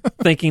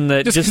 thinking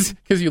that just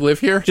because you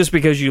live here,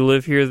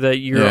 that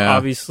you're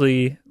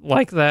obviously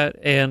like that.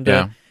 And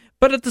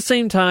but at the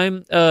same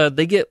time,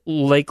 they get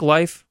lake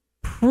life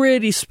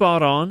pretty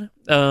spot on.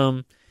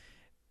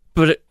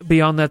 But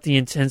beyond that, the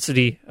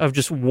intensity of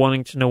just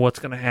wanting to know what's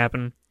going to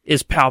happen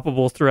is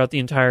palpable throughout the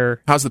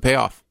entire. How's the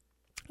payoff?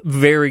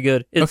 Very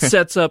good. It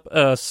sets up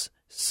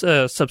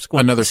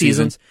subsequent another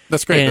seasons. Season.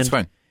 That's great. That's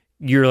fine.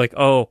 You're like,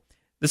 oh,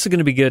 this is going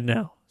to be good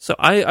now. So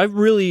I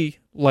really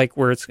like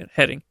where it's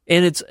heading.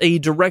 And it's a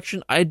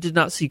direction I did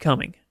not see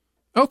coming.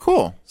 Oh,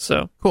 cool.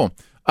 So cool.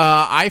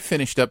 I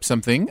finished up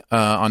something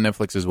on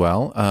Netflix as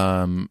well.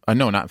 No,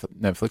 not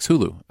Netflix,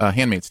 Hulu.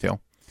 Handmaid's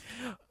Tale.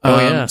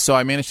 So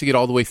I managed to get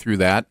all the way through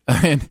that,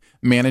 and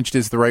managed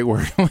is the right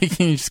word. Like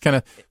you just kind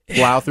of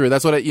plow through it.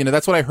 That's what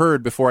that's what I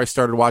heard before I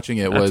started watching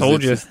it. Was I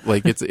told you,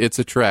 like it's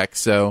a trek.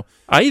 So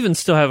I even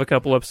still have a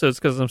couple episodes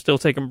because I'm still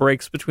taking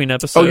breaks between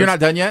episodes. Oh, you're not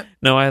done yet?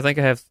 No, I think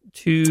I have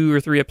 2 or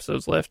 3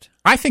 episodes left.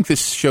 I think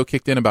this show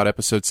kicked in about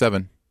episode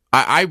 7.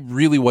 I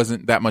really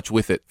wasn't that much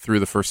with it through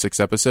the first 6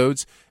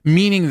 episodes,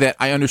 meaning that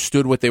I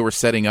understood what they were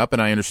setting up,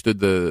 and I understood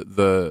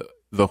the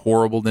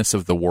horribleness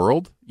of the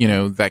world,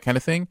 that kind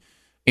of thing.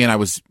 And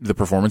the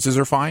performances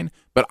are fine,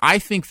 but I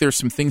think there's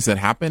some things that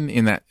happen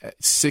in that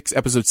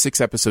episode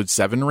 6, episode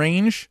 7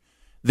 range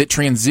that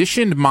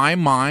transitioned my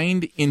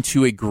mind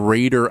into a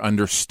greater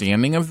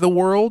understanding of the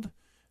world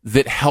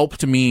that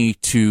helped me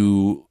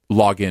to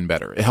log in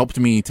better. It helped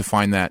me to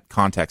find that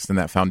context and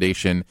that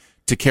foundation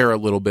to care a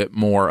little bit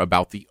more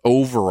about the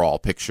overall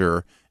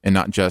picture and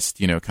not just,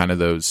 kind of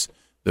those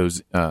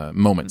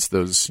moments,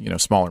 those,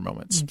 smaller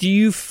moments. Do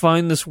you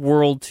find this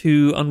world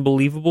too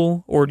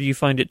unbelievable, or do you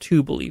find it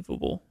too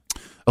believable?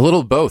 A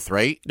little of both,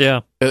 right?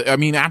 Yeah. I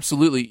mean,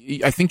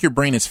 absolutely. I think your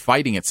brain is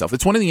fighting itself.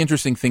 It's one of the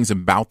interesting things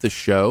about the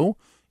show,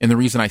 and the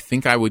reason I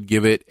think I would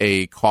give it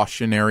a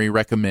cautionary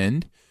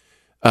recommend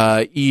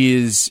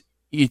is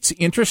it's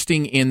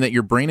interesting in that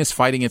your brain is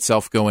fighting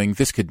itself going,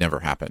 this could never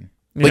happen.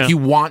 Yeah. Like you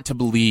want to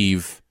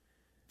believe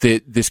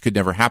that this could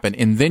never happen.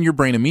 And then your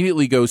brain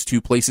immediately goes to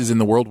places in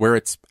the world where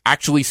it's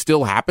actually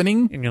still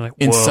happening. And you're like,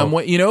 in some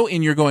way,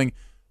 and you're going,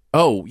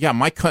 oh, yeah,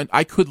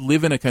 I could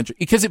live in a country.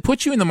 Because it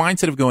puts you in the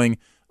mindset of going,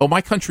 oh,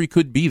 my country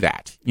could be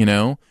that,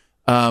 When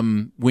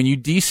you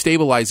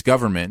destabilize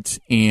government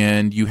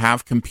and you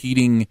have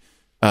competing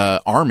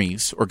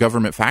armies or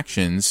government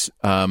factions,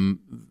 the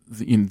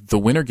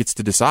winner gets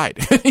to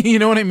decide. You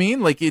know what I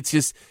mean? Like, it's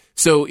just...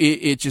 So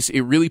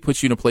it really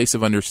puts you in a place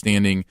of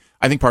understanding.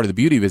 I think part of the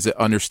beauty of it is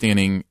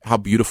understanding how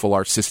beautiful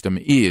our system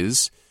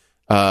is.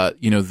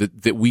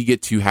 That we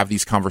get to have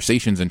these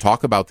conversations and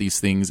talk about these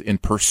things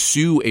and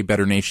pursue a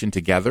better nation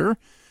together,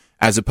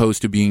 as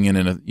opposed to being in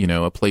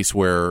a place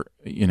where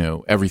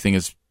everything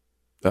is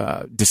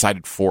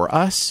decided for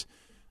us.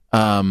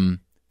 But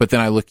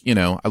then I look at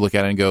it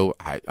and go,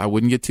 I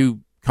wouldn't get too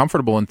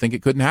comfortable and think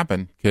it couldn't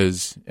happen,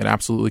 because it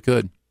absolutely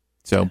could.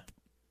 So.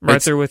 Right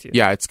there with you.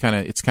 Yeah, it's kind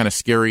of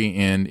scary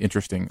and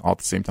interesting all at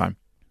the same time.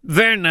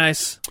 Very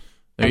nice.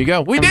 There you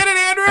go. We did it,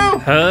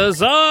 Andrew!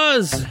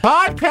 Huzzahs!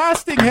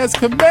 Podcasting has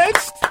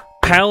commenced,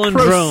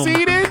 Palindrome,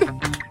 proceeded,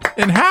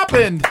 and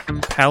happened.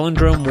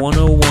 Palindrome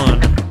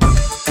 101.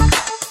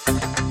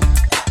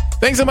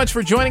 Thanks so much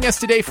for joining us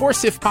today for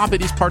Sif Pop.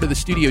 It is part of the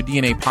Studio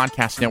DNA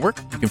Podcast Network.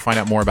 You can find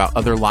out more about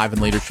other live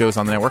and later shows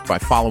on the network by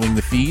following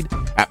the feed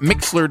at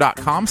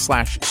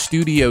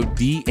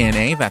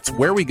mixlr.com/StudioDNA. That's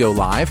where we go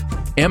live.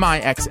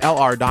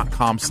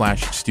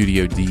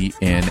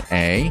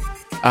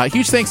 MIXLR.com/StudioDNA.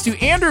 Huge thanks to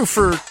Andrew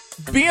for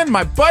being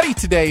my buddy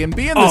today and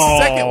being the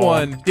second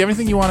one. Do you have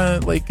anything you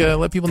want to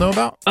let people know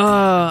about?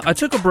 I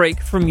took a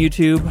break from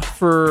YouTube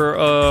for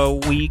a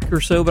week or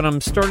so, but I'm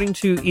starting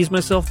to ease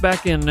myself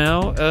back in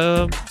now.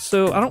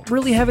 So I don't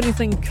really have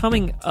anything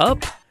coming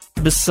up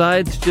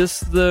besides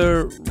just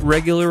the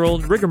regular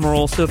old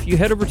rigmarole. So if you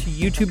head over to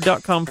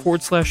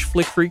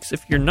youtube.com/flickfreaks,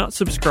 if you're not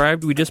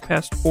subscribed, we just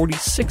passed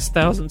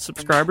 46,000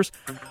 subscribers.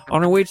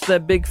 On our way to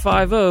that big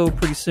 5-0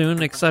 pretty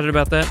soon. Excited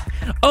about that.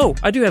 Oh,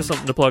 I do have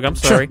something to plug. I'm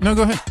sorry. Sure. No,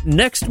 go ahead.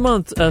 Next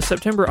month,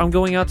 September, I'm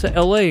going out to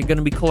LA. Going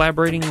to be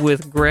collaborating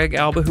with Greg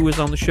Alba, who was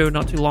on the show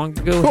not too long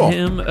ago. Cool.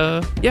 Him,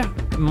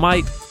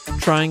 might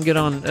try and get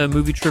on a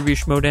movie trivia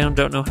schmodown.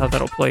 Don't know how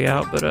that'll play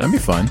out, but that'd be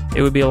fun.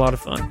 It would be a lot of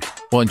fun.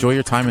 Well, enjoy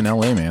your time in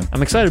LA, man.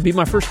 I'm excited to be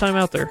my first time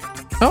out there.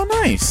 Oh,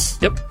 nice.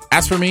 Yep.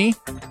 As for me, you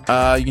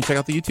can check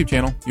out the YouTube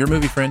channel, Your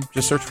Movie Friend.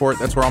 Just search for it.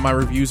 That's where all my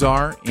reviews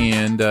are,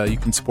 and you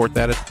can support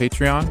that at the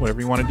Patreon, whatever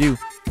you want to do.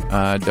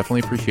 Definitely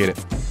appreciate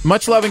it.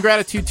 Much love and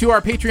gratitude to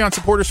our Patreon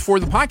supporters for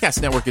the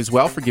podcast network as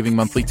well, for giving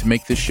monthly to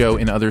make this show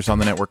and others on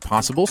the network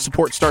possible.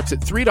 Support starts at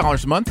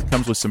 $3 a month,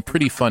 comes with some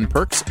pretty fun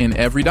perks, and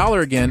every dollar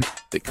again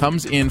that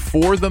comes in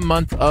for the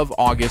month of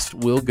August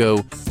will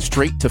go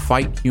straight to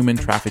fight human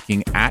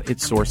trafficking at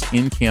its source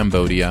in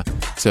Cambodia.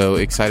 So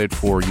excited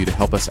for you to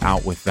help us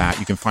out with that.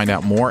 You can find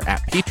out more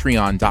at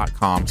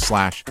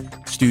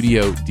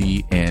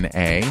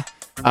patreon.com/StudioDNA.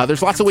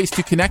 There's lots of ways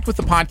to connect with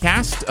the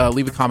podcast.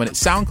 Leave a comment at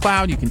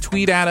SoundCloud. You can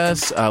tweet at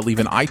us, leave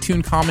an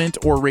iTunes comment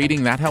or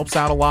rating. That helps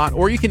out a lot.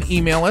 Or you can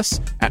email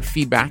us at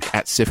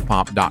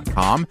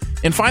feedback@sifpop.com.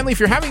 And finally, if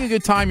you're having a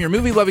good time, your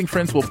movie-loving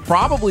friends will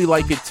probably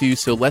like it too,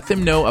 so let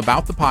them know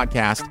about the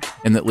podcast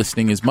and that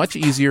listening is much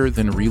easier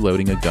than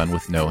reloading a gun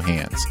with no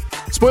hands.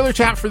 Spoiler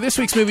chat for this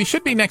week's movie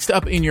should be next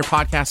up in your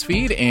podcast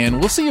feed, and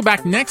we'll see you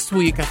back next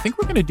week. I think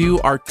we're going to do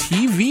our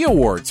TV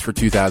awards for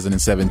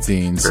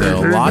 2017,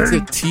 so lots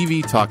of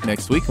TV talk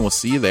next week, and we'll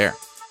see you there.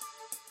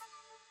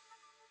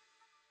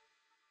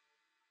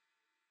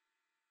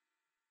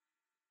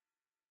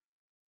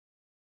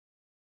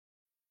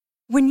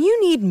 When you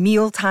need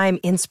mealtime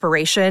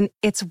inspiration,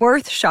 it's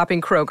worth shopping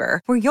Kroger,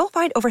 where you'll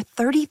find over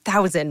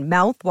 30,000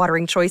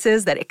 mouth-watering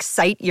choices that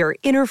excite your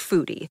inner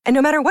foodie. And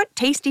no matter what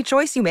tasty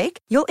choice you make,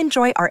 you'll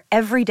enjoy our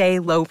everyday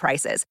low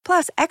prices,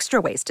 plus extra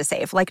ways to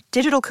save, like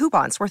digital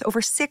coupons worth over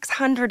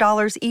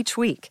 $600 each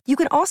week. You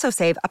can also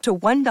save up to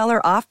 $1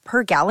 off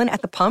per gallon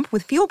at the pump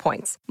with fuel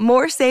points.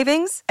 More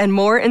savings and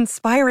more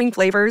inspiring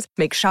flavors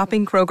make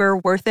shopping Kroger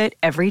worth it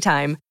every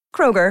time.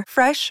 Kroger,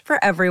 fresh for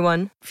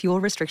everyone.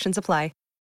 Fuel restrictions apply.